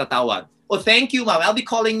saan ka tatawag. Thank you, ma'am. I'll be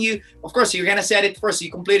calling you. Of course, you're gonna set it first. You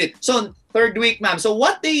complete it. So, 3rd week, ma'am. So,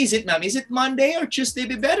 what day is it, ma'am? Is it Monday or Tuesday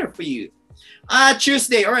be better for you?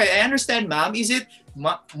 Tuesday. All right, I understand, ma'am. Is it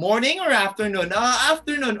morning or afternoon?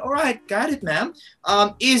 Afternoon. All right, got it, ma'am.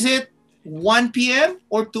 Is it 1 p.m.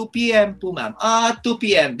 or 2 p.m. po, ma'am? 2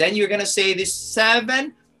 p.m. Then you're gonna say these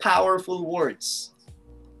 7 powerful words.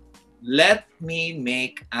 Let me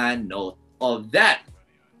make a note of that.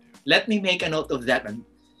 Let me make a note of that, ma'am.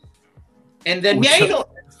 And then, may I know,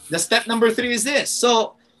 the step number 3 is this.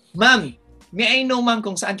 So, ma'am, may I know, ma'am,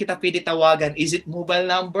 kung saan kita pwede tawagan? Is it mobile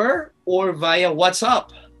number or via WhatsApp?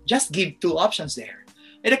 Just give 2 options there.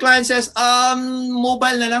 And the client says,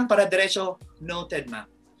 mobile na lang para diretso. Noted, ma'am.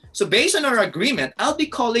 So, based on our agreement, I'll be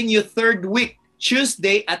calling you 3rd week,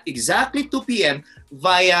 Tuesday at exactly 2 p.m.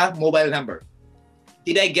 via mobile number.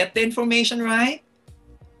 Did I get the information right?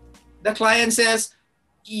 The client says,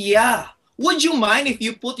 yeah. Would you mind if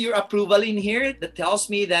you put your approval in here that tells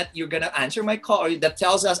me that you're going to answer my call, or that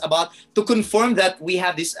tells us to confirm that we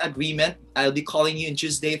have this agreement? I'll be calling you on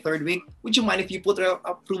Tuesday, 3rd week. Would you mind if you put your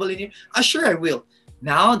approval in here? Sure, I will.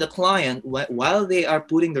 Now, the client, while they are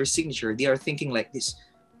putting their signature, they are thinking like this.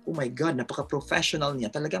 Oh my God, napaka-professional niya.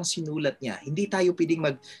 Talagang sinulat niya. Hindi tayo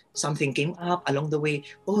pwedeng something came up along the way.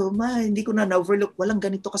 Oh ma, hindi ko na-overlook. Walang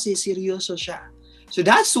ganito kasi seryoso siya. So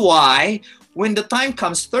that's why, when the time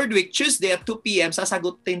comes, 3rd week, Tuesday at 2 p.m.,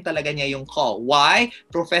 sasagutin talaga niya yung call. Why?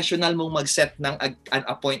 Professional mong mag-set ng an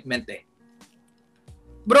appointment eh.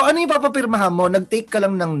 Bro, ano yung papapirmahan mo? Nag-take ka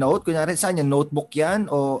lang ng note? Kunyari, saan yan? Notebook yan?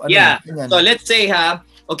 O ano? Yeah. Yan? So let's say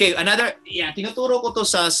tinuturo ko to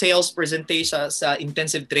sa sales presentation sa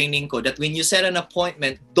intensive training ko that when you set an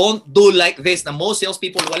appointment, don't do like this na most sales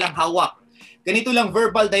people walang hawak. Ganito lang,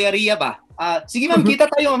 verbal diarrhea ba? Sige ma'am, kita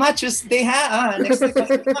tayo ma'am, Tuesday ha. Next week.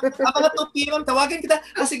 Mga 2 p.m. tawagan kita.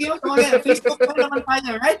 Sige ma'am, tawagan. Facebook ko naman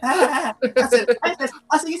tayo, right?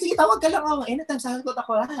 Sige, tawag ka lang. Anytime sasagot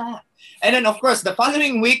ako. And then of course, the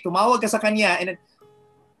following week, tumawag ka sa kanya. And then,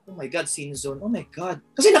 oh my God, scene zone. Oh my God.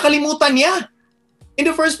 Kasi nakalimutan niya. In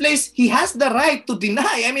the first place, he has the right to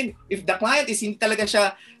deny. I mean, if the client is hindi talaga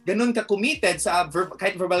siya ganun ka-committed sa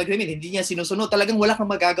kahit verbal agreement, hindi niya sinusunod, talagang wala kang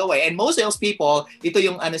magagawa. And most salespeople, ito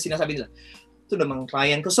yung sinasabi nila, ito namang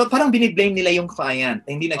client ko. So parang biniblame nila yung client na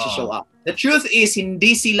hindi nag-show up. The truth is,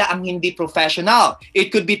 hindi sila ang hindi professional. It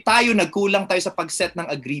could be tayo, nagkulang tayo sa pag-set ng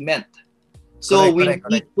agreement. So we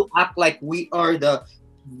need to act like we are the...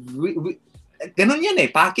 ganun yan eh.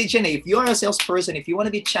 Package yan eh. If you are a salesperson, if you want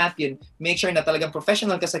to be champion, make sure na talagang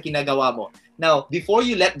professional ka sa ginagawa mo. Now, before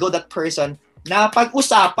you let go that person, na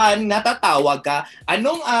pag-usapan, natatawag ka,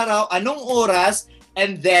 anong araw, anong oras,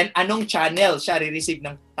 and then anong channel siya re-receive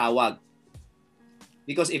ng tawag.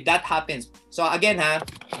 Because if that happens, so again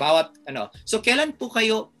bawat so kailan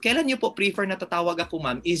niyo po prefer na tatawag ako,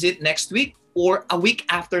 ma'am? Is it next week or a week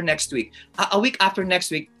after next week? A week after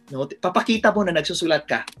next week, no, papakita mo na nagsusulat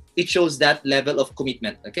ka. It shows that level of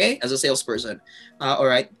commitment, okay? As a salesperson. All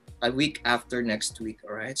right, a week after next week,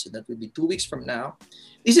 all right? So that would be 2 weeks from now.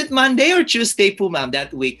 Is it Monday or Tuesday po, ma'am,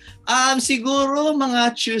 that week? Siguro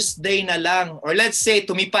mga Tuesday na lang. Or let's say,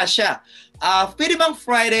 tumipas siya. Pwede bang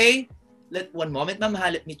Friday? One moment, ma'am,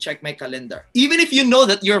 let me check my calendar. Even if you know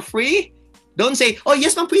that you're free, don't say, oh,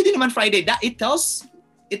 yes, ma'am, pwede naman Friday. That, it tells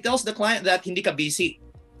the client that hindi ka busy.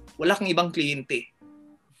 Wala kang ibang kliyente.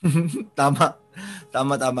 Tama.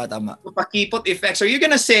 So, pakipot effect. So you're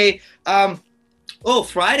gonna say, oh,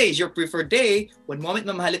 Friday is your preferred day. One moment,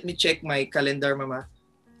 ma'am, let me check my calendar, mama.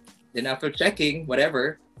 Then after checking,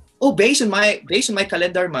 whatever, oh, based on my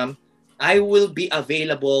calendar, ma'am, I will be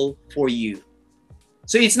available for you.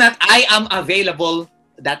 So it's not I am available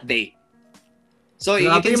that day. So you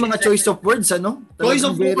can yung mga choice of words, ano? Choice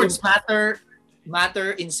of words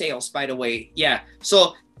matter in sales, by the way. Yeah.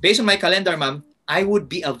 So based on my calendar, ma'am, I would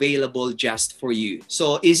be available just for you.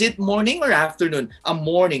 So is it morning or afternoon? A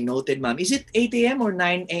morning, noted, ma'am. Is it 8 a.m. or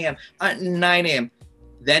 9 a.m.? 9 a.m.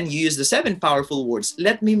 Then you use the 7 powerful words.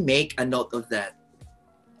 Let me make a note of that.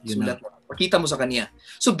 Pakita mo sa kanya.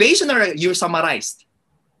 So based on you're summarized.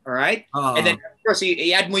 All right? And then of course,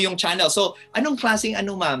 i-add mo yung channel. So anong klaseng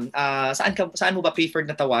ma'am? Saan mo ba preferred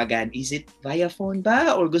na tawagan? Is it via phone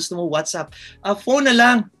ba or gusto mo WhatsApp? Phone na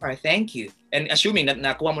lang. All right, thank you. And assuming na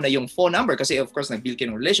nakuha mo na yung phone number kasi of course nag-build ka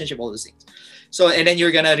ng relationship, all those things. So and then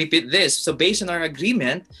you're gonna repeat this. So based on our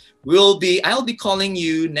agreement, I'll be calling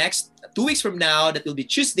you next 2 weeks from now. That will be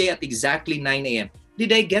Tuesday at exactly 9 a.m.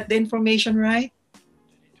 Did I get the information right?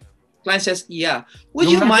 Client says, yeah. Would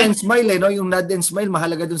you mind? Smile, no? Yung nod and smile,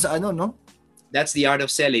 mahalaga dun sa no? That's the art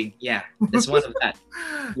of selling. Yeah, that's one of that.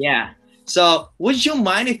 Yeah. So would you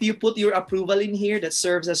mind if you put your approval in here that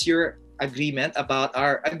serves as your agreement about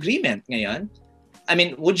our agreement ngayon? I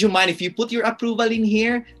mean, would you mind if you put your approval in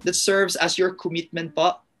here that serves as your commitment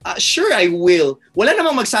po? Sure, I will. Wala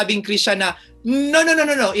namang magsabing Christian na,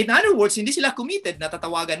 no. In other words, hindi sila committed na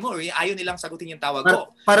tatawagan mo or ayaw nilang sagutin yung tawag ko.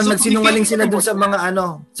 Parang nagsinungaling sila dun sa mga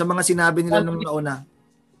sa mga sinabi nila nung nauna.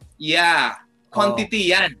 Yeah.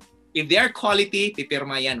 Quantity yan. If they are quality,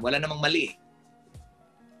 pipirma yan. Wala namang mali.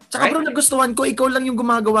 Saka bro, nagustuhan ko, ikaw lang yung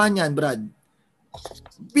gumagawa niyan, Brad.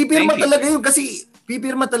 Pipirma talaga yun kasi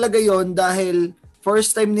pipirma talaga yun dahil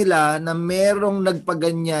first time nila na merong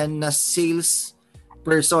nagpaganyan na sales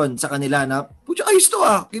person sa kanila na, pucha, ayos to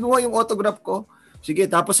kinuha yung autograph ko. Sige,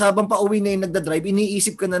 tapos habang pauwi na yung nagda-drive,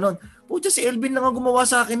 iniisip ka na nun, pucha, si Elvin lang ang gumawa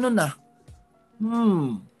sa akin nun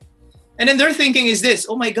And then their thinking is this,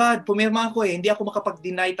 oh my God, pumirma ako hindi ako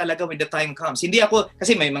makapag-deny talaga when the time comes. Hindi ako,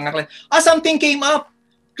 kasi may mga client, something came up.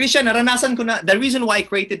 Christian, naranasan ko na, the reason why I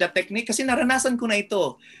created that technique, kasi naranasan ko na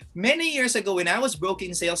ito. Many years ago, when I was broke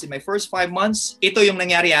in sales in my first 5 months, ito yung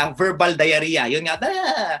nangyari verbal diarrhea. Yun nga,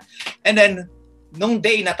 and then, nung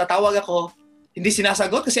day na tatawag ako, hindi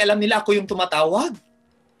sinasagot kasi alam nila ako yung tumatawag.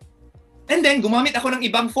 And then, gumamit ako ng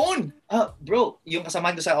ibang phone. Bro, yung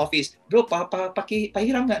kasama ko sa office, bro,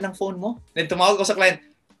 pahiram nga ng phone mo. Then tumawag ko sa client.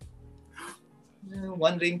 1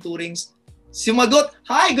 ring, 2 rings. Sumagot,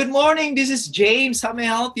 hi, good morning, this is James. How may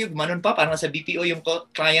I help you? Gumanon pa, parang sa BPO yung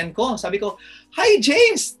client ko. Sabi ko, hi,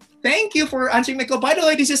 James. Thank you for answering my call. By the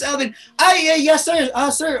way, this is Elven. Yes, sir.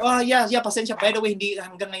 Sir, pasensya. By the way,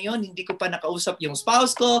 hanggang ngayon, hindi ko pa nakausap yung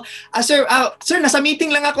spouse ko. Sir, nasa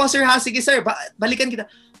meeting lang ako, sir. Sige, sir, balikan kita.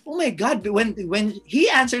 Oh my God, when he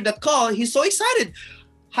answered that call, he's so excited.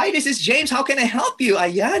 Hi, this is James. How can I help you?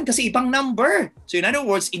 Ayan, kasi ibang number. So in other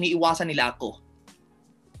words, iniiwasan nila ako.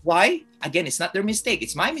 Why? Again, it's not their mistake.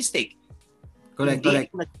 It's my mistake. Correct. Hindi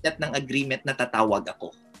ako nag-set ng agreement na tatawag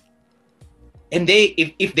ako. And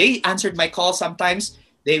if they answered my call sometimes,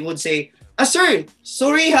 they would say, sir,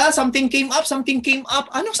 sorry something came up.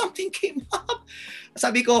 Anong something came up?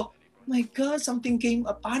 Sabi ko, oh my God, something came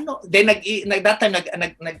up. Paano? Then that time,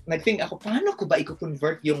 nag-think ako, paano ko ba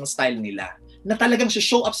i-convert yung style nila? Na talagang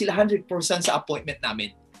show up sila 100% sa appointment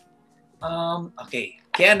namin. Okay.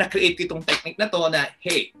 Kaya na-create ko itong technique na to na,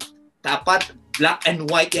 hey, dapat black and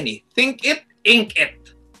white yan Think it ink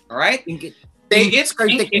it. Alright? Index It's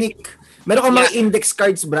card ink it. technique. Meron kang mga index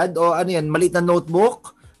cards, Brad? O ano yan? Maliit na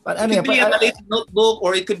notebook? It could be a maliit notebook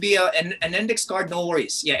or it could be an index card, no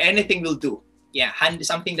worries. Yeah, anything will do. Yeah,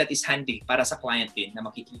 something that is handy para sa client din na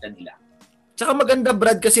makikita nila. Tsaka maganda,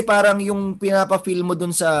 Brad, kasi parang yung pinapa-feel mo dun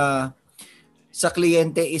sa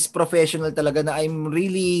kliyente is professional talaga na I'm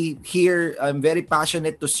really here, I'm very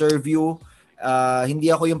passionate to serve you. Hindi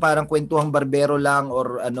ako yung parang kwentuhang barbero lang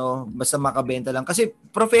or ano, basta makabenta lang. Kasi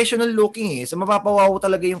professional looking eh. So mapapawaw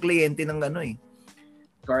talaga yung kliyente ng ano eh.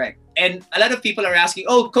 Correct. And a lot of people are asking,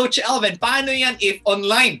 oh, Coach Elven, paano yan if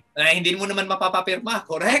online? Hindi mo naman mapapapirma,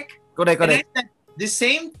 correct? Correct. And I said, the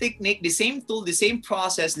same technique, the same tool, the same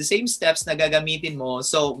process, the same steps na gagamitin mo.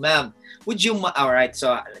 So, ma'am, would you, alright,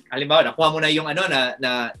 so, halimbawa, nakuha mo na yung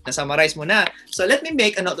na-summarize mo na. So, let me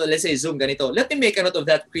make a note, let's say, Zoom, ganito. Let me make a note of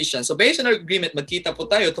that, Christian. So, based on our agreement, magkita po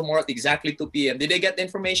tayo tomorrow at exactly 2 p.m. Did I get the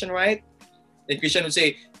information right? Then Christian would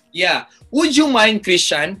say, yeah. Would you mind,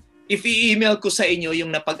 Christian, if i-email ko sa inyo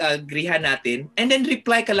yung napag-agreehan natin and then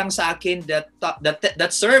reply ka lang sa akin that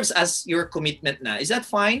serves as your commitment na. Is that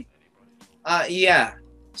fine? Yeah.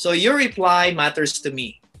 So your reply matters to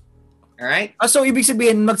me. All right? So ibig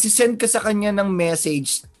sabihin magsisend ka sa kanya ng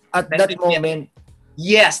message at that moment.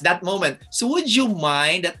 Yes, that moment. So would you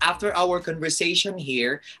mind that after our conversation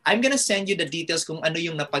here, I'm gonna send you the details kung ano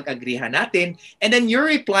yung napag-agreehan natin, and then your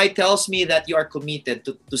reply tells me that you are committed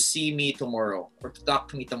to see me tomorrow or to talk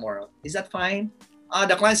to me tomorrow. Is that fine?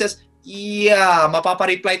 The client says, yeah,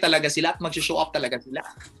 mapapa-reply talaga sila at mag-show up talaga sila.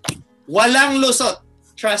 Walang lusot.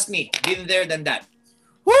 Trust me, been there than that.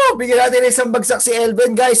 Woo! Bigyan natin isang bagsak si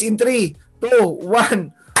Elven, guys, in 3, 2,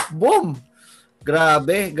 1, boom!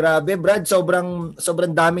 Grabe, Brad.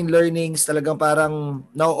 Sobrang daming learnings. Talagang parang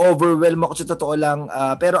na-overwhelm ako sa totoo lang.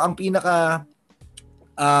 Pero ang pinaka,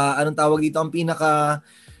 anong tawag dito? Ang pinaka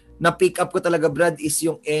na-pick up ko talaga, Brad, is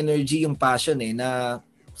yung energy, yung passion eh. Na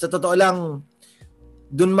sa totoo lang,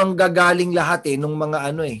 dun manggagaling lahat eh, nung mga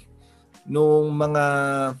nung mga,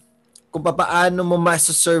 kung paano mo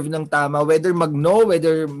ma-serve ng tama, whether mag-no,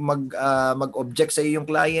 whether mag-object sa iyo yung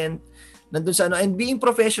client, nandun sa and being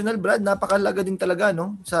professional, Brad, napakalaga din talaga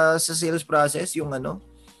sa sales process yung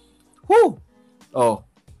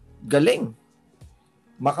galing.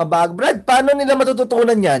 Makabag, Brad, paano nila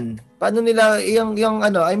matututunan yan? Paano nila yung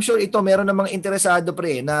I'm sure ito meron ng mga interesado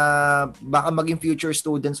pre na baka maging future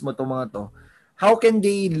students mo to mga to. How can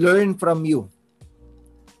they learn from you?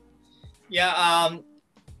 Yeah,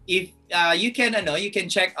 if you can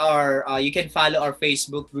check you can follow our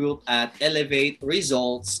Facebook group at Elevate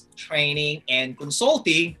Results Training and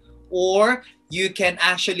Consulting, or you can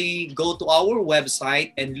actually go to our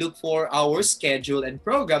website and look for our schedule and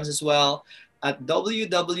programs as well at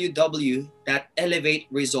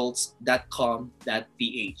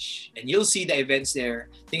www.elevateresults.com.ph, and you'll see the events there,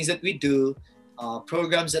 things that we do,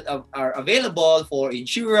 programs that are available for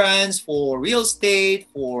insurance, for real estate,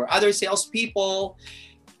 for other salespeople.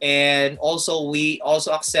 And also, we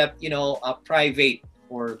also accept, a private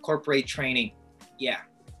or corporate training. Yeah.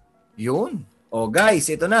 Yun. Oh, guys,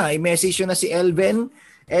 ito na. I-message nyo na si Elven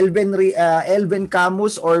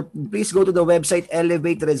Camus, or please go to the website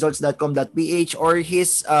elevateresults.com.ph or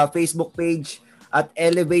his Facebook page at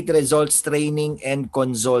Elevate Results Training and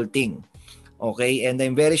Consulting. Okay? And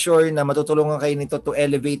I'm very sure na matutulungan kayo nito to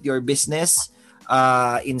elevate your business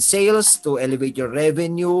in sales, to elevate your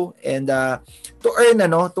revenue, and to earn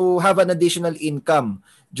to have an additional income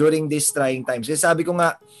during these trying times. Kasi sabi ko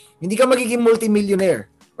nga, hindi ka magiging multimillionaire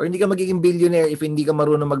or hindi ka magiging billionaire if hindi ka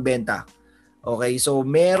marunong magbenta. Okay, so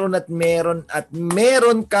meron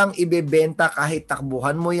kang ibebenta kahit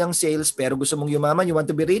takbuhan mo yung sales, pero gusto mong yumaman, you want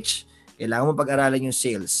to be rich, kailangan mo pag-aralan yung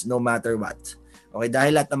sales no matter what. Okay,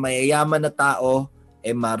 dahil lahat ng mayayaman na tao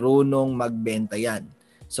marunong magbenta yan.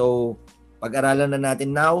 So pag-aralan na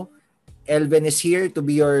natin now. Elven is here to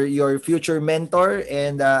be your future mentor,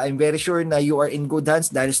 and I'm very sure na you are in good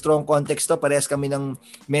hands dahil strong context to. Parehas kami ng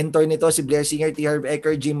mentor nito, si Blair Singer, T. Harv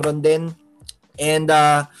Eker, Jim Ronden. And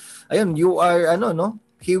ayun, you are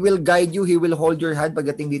he will guide you, he will hold your hand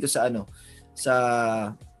pagdating dito sa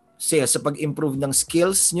sa sales, sa pag-improve ng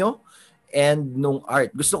skills nyo and nung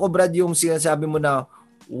art. Gusto ko, Brad, yung sinasabi mo na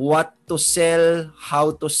what to sell,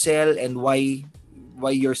 how to sell, and why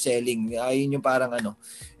you're selling. Ayun yung parang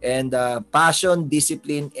and passion,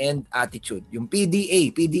 discipline, and attitude. Yung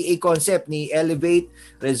PDA concept ni Elevate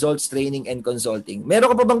Results Training and Consulting. Meron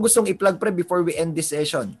ka pa bang gustong i-plug, pre, before we end this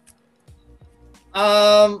session?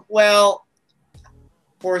 Well,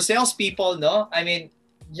 for salespeople, I mean,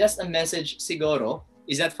 just a message siguro.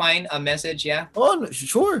 Is that fine? A message, yeah? Oh,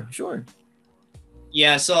 sure.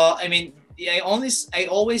 Yeah, so, I mean, I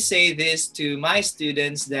always say this to my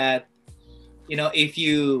students that, you know, if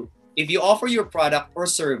you offer your product or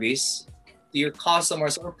service to your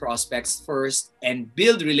customers or prospects first and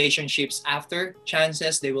build relationships after,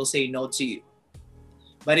 chances they will say no to you.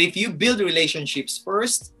 But if you build relationships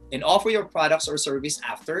first and offer your products or service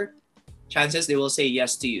after, chances they will say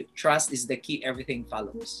yes to you. Trust is the key. Everything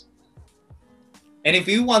follows. And if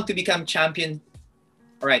you want to become champion,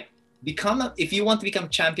 all right, if you want to become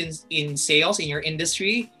champions in sales in your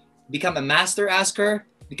industry, become a master asker,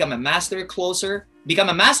 become a master closer, become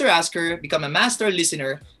a master asker, become a master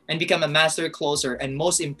listener, and become a master closer. And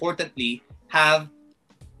most importantly, have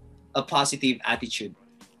a positive attitude.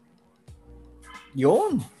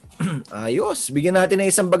 Yun. Ayos. Bigyan natin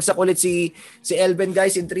ng isang bagsak ulit si Elven,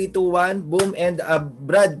 guys, in 3, 2, 1. Boom. And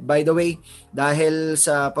Brad, by the way, dahil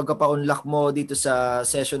sa pagkapa-unlock mo dito sa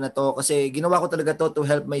session na to, kasi ginawa ko talaga to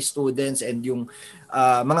help my students and yung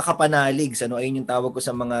mga kapanaligs, ayun yung tawag ko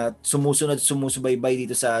sa mga sumusubaybay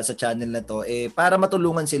dito sa channel na to, para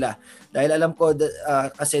matulungan sila. Dahil alam ko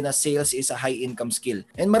kasi na sales is a high income skill.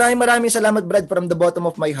 And maraming salamat, Brad, from the bottom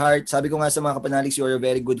of my heart. Sabi ko nga sa mga kapanaligs, you are a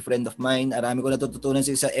very good friend of mine. Arami ko natututunan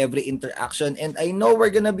sa every interaction, and I know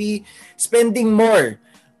we're gonna be spending more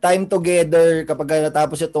time together kapag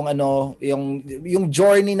natapos itong yung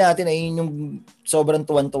journey natin ay yung sobrang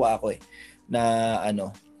tuwan-tuwa ako na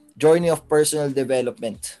journey of personal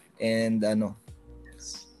development and anong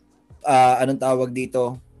tawag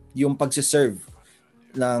dito, yung pagsiserve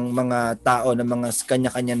ng mga tao, ng mga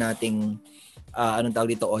kanya-kanya nating anong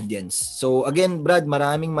tawag dito, audience. So again, Brad,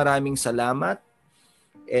 maraming salamat.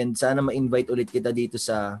 And sana ma-invite ulit kita dito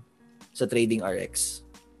sa Trading RX.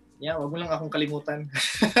 Yeah, wag mo lang akong kalimutan.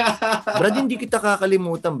 Brad, hindi kita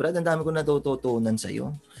kakalimutan, Brad. Ang dami ko natututunan sa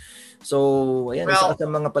iyo. So, ayan, isa sa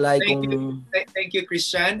mga palagi kong... Thank you,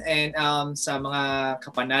 Christian. And sa mga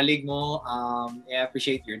kapanalig mo, I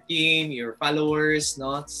appreciate your team, your followers,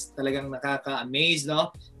 no? It's talagang nakaka-amaze,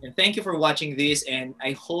 no? And thank you for watching this, and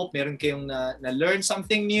I hope meron kayong na-learn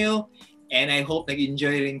something new. And I hope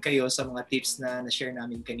nag-enjoy rin kayo sa mga tips na na-share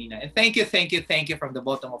namin kanina. And thank you from the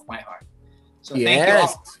bottom of my heart. So thank you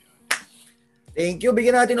all. Thank you.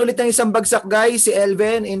 Bigyan natin ulit ng isang bagsak, guys, si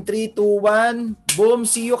Elven in 3, 2, 1. Boom.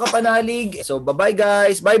 See you, kapanalig. So bye-bye,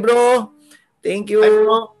 guys. Bye, bro. Thank you. Bye,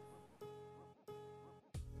 bro.